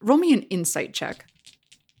me an insight check.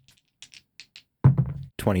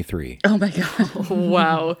 23. Oh my God.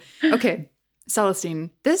 Wow. Okay.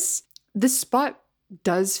 Celestine, this spot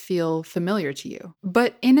does feel familiar to you,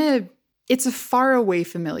 but it's a far away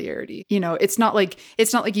familiarity. It's not like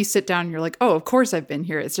you sit down and you're like, oh, of course I've been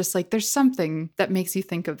here. It's just like there's something that makes you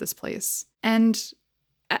think of this place. And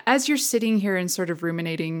as you're sitting here and sort of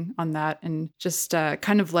ruminating on that and just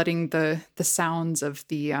kind of letting the sounds of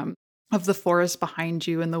the forest behind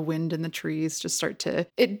you and the wind and the trees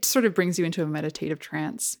it sort of brings you into a meditative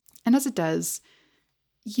trance. And as it does,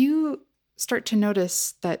 you start to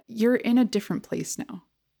notice that you're in a different place now.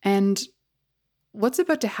 And what's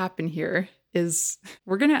about to happen here is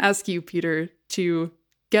we're going to ask you, Peter, to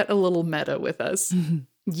get a little meta with us.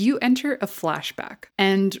 You enter a flashback.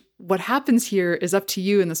 And what happens here is up to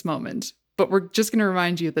you in this moment. But we're just going to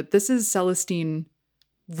remind you that this is Celestine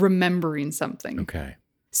remembering something. Okay.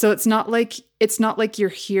 So it's not like you're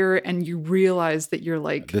here and you realize that you're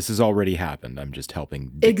like... This has already happened. I'm just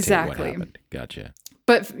helping dictate what happened. Gotcha.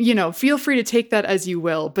 But, feel free to take that as you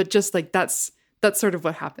will. But just like that's sort of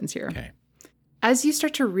what happens here. Okay. As you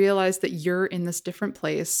start to realize that you're in this different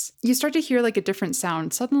place, you start to hear like a different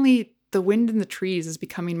sound. Suddenly, the wind in the trees is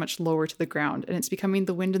becoming much lower to the ground, and it's becoming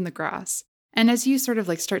the wind in the grass. And as you sort of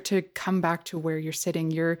like start to come back to where you're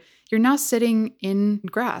sitting, you're now sitting in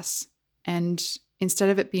grass. And instead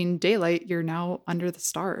of it being daylight, you're now under the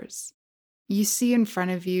stars. You see in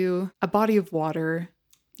front of you a body of water.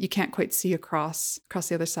 You can't quite see across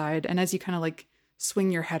the other side. And as you kind of like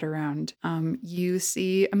swing your head around, you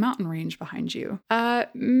see a mountain range behind you.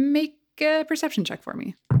 Make a perception check for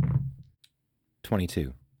me.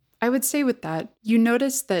 22. I would say with that, you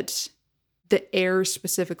notice that the air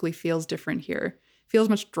specifically feels different here. Feels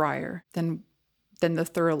much drier than the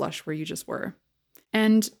Thurlush where you just were.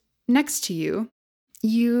 And next to you,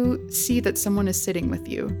 you see that someone is sitting with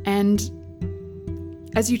you. And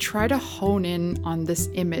as you try to hone in on this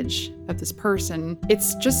image of this person,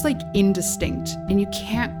 it's just like indistinct and you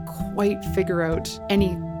can't quite figure out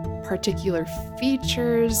any particular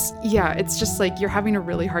features. Yeah, it's just like you're having a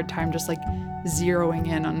really hard time just like zeroing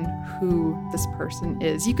in on who this person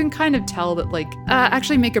is. You can kind of tell that like,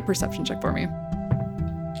 actually make a perception check for me.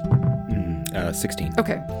 16.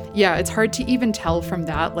 Okay. Yeah, it's hard to even tell from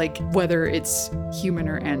that, like whether it's human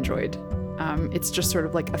or android. It's just sort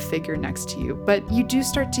of like a figure next to you. But you do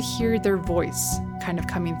start to hear their voice kind of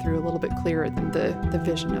coming through a little bit clearer than the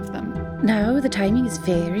vision of them. Now, the timing is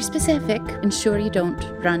very specific. Ensure you don't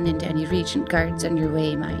run into any regent guards on your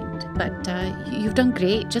way, mind. But you've done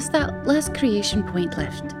great. Just that last creation point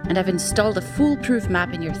left. And I've installed a foolproof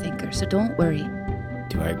map in your thinker, so don't worry.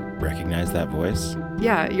 Do I recognize that voice?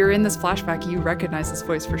 Yeah, you're in this flashback. You recognize this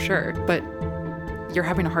voice for sure. But you're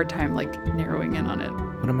having a hard time like narrowing in on it.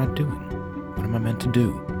 What am I doing? What am I meant to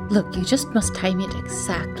do? Look, you just must time it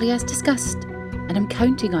exactly as discussed. And I'm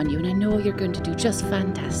counting on you, and I know you're going to do just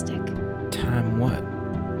fantastic. Time what?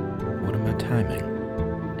 What am I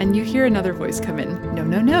timing? And you hear another voice come in.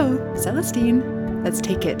 No, Celestine. Let's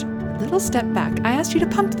take it a little step back. I asked you to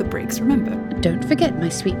pump the brakes, remember? Don't forget, my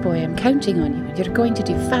sweet boy, I'm counting on you. You're going to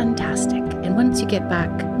do fantastic. And once you get back,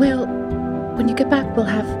 well, when you get back, we'll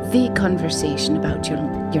have the conversation about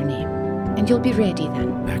your name. And you'll be ready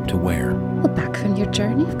then. Back to where? Well, back from your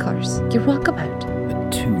journey, of course. Your walkabout.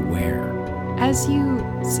 But to where? As you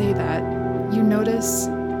say that, you notice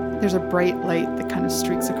there's a bright light that kind of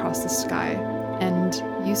streaks across the sky. And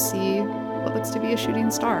you see what looks to be a shooting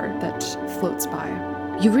star that floats by.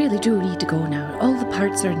 You really do need to go now. All the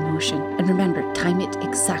parts are in motion. And remember, time it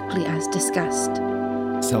exactly as discussed.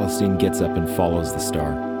 Celestine gets up and follows the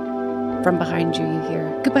star. From behind you, you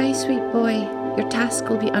hear, "Goodbye, sweet boy. Your task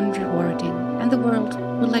will be unrewarding, and the world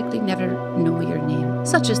will likely never know your name.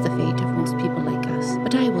 Such is the fate of most people like us,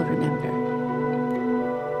 but I will remember."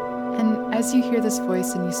 And as you hear this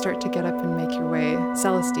voice and you start to get up and make your way,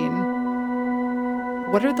 Celestine,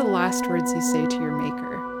 what are the last words you say to your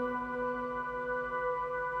maker?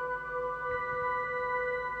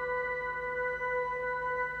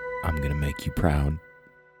 I'm gonna make you proud.